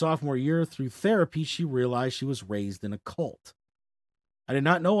 During her sophomore year, through therapy, she realized she was raised in a cult. I did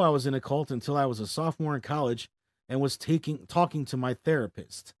not know I was in a cult until I was a sophomore in college and was talking to my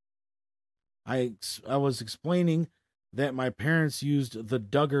therapist. I was explaining that my parents used the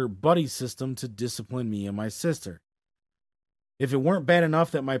Duggar buddy system to discipline me and my sister. If it weren't bad enough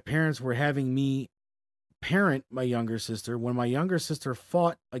that my parents were having me parent my younger sister, when my younger sister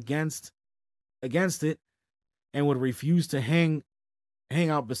fought against it and would refuse to hang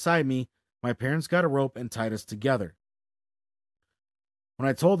out beside me, my parents got a rope and tied us together. When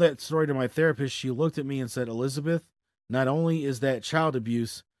I told that story to my therapist, she looked at me and said, Elizabeth, Not only is that child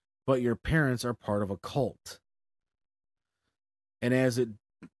abuse, but your parents are part of a cult. And as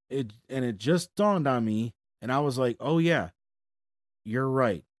it just dawned on me, and I was like, oh yeah, you're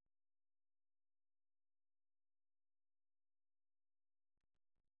right.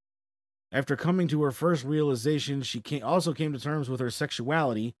 After coming to her first realization, she also came to terms with her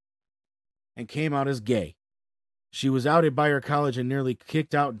sexuality and came out as gay. She was outed by her college and nearly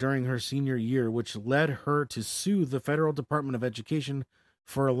kicked out during her senior year, which led her to sue the Federal Department of Education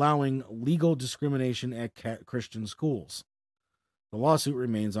for allowing legal discrimination at Christian schools. The lawsuit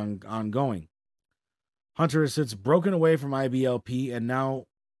remains ongoing. Hunter has since broken away from IBLP and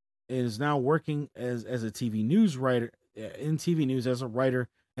is now working as a TV news writer in TV news as a writer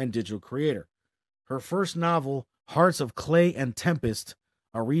and digital creator. Her first novel, Hearts of Clay and Tempest,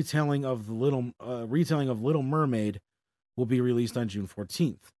 a retelling of Little Mermaid, will be released on June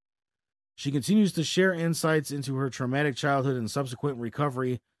 14th. She continues to share insights into her traumatic childhood and subsequent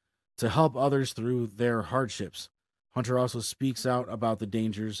recovery to help others through their hardships. Hunter also speaks out about the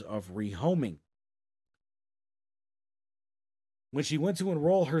dangers of rehoming. When she went to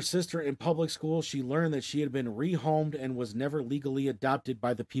enroll her sister in public school, she learned that she had been rehomed and was never legally adopted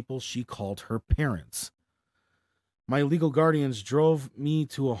by the people she called her parents. My legal guardians drove me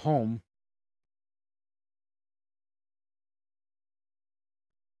to a home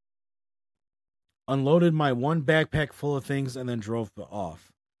unloaded my one backpack full of things, and then drove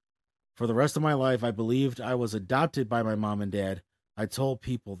off. For the rest of my life, I believed I was adopted by my mom and dad. I told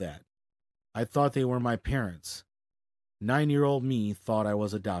people that. I thought they were my parents. 9-year-old me thought I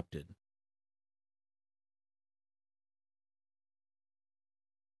was adopted.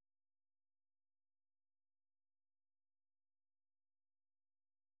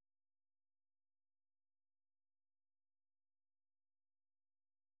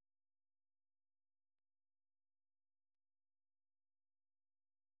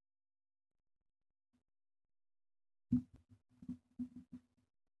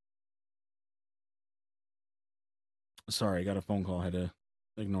 Sorry, I got a phone call. I had to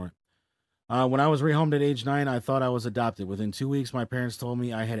ignore it. When I was rehomed at age 9, I thought I was adopted. Within 2 weeks, my parents told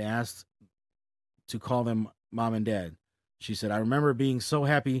me I had asked to call them mom and dad. She said, I remember being so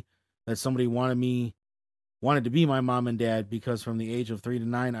happy that somebody wanted to be my mom and dad, because from the age of 3 to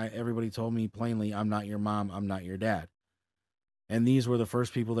 9, everybody told me plainly, I'm not your mom, I'm not your dad. And these were the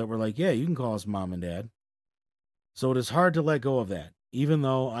first people that were like, yeah, you can call us mom and dad. So it is hard to let go of that. Even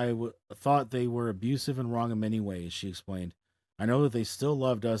though I thought they were abusive and wrong in many ways, she explained, I know that they still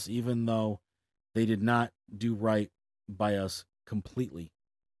loved us, even though they did not do right by us completely.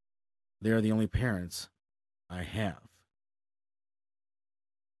 They are the only parents I have.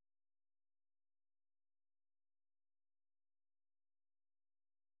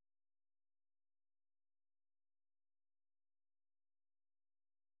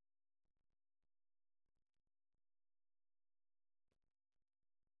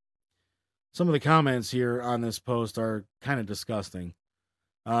 Some of the comments here on this post are kind of disgusting.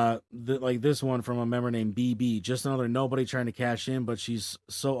 Like this one from a member named BB. Just another nobody trying to cash in, but she's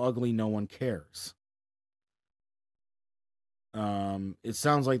so ugly no one cares. It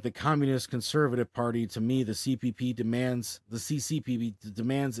sounds like the Communist Conservative Party. To me, the CCCP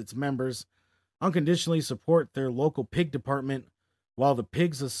demands its members unconditionally support their local pig department while the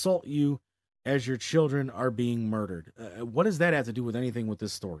pigs assault you as your children are being murdered. What does that have to do with anything with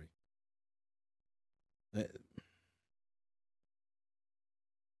this story?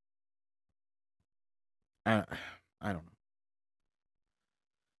 I don't know.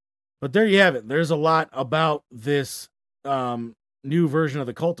 But there you have it. There's a lot about this new version of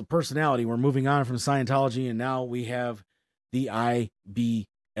the cult of personality. We're moving on from Scientology, and now we have the IBLP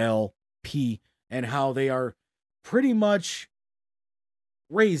and how they are pretty much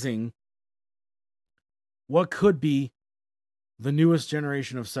raising what could be the newest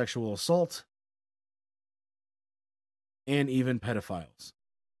generation of sexual assault and even pedophiles.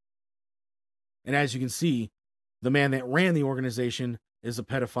 And as you can see, the man that ran the organization is a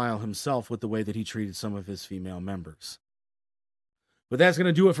pedophile himself with the way that he treated some of his female members. But that's going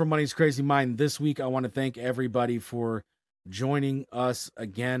to do it for Money's Crazy Mind this week. I want to thank everybody for joining us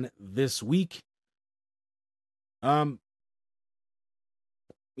again this week. There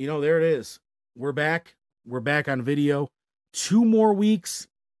it is. We're back. We're back on video. 2 more weeks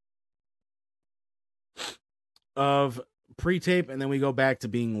of pre-tape, and then we go back to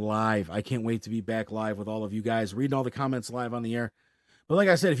being live. I can't wait to be back live with all of you guys, reading all the comments live on the air. But like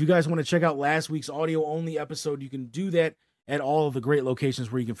I said, if you guys want to check out last week's audio-only episode, you can do that at all of the great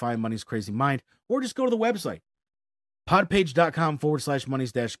locations where you can find Money's Crazy Mind, or just go to the website,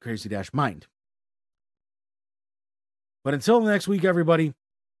 podpage.com/Money's-Crazy-Mind. But until next week, everybody,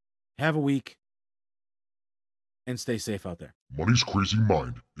 have a week and stay safe out there. Money's Crazy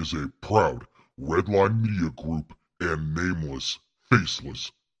Mind is a proud Redline Media Group and nameless,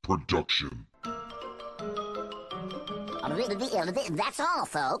 faceless production. That's all,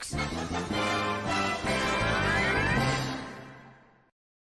 folks.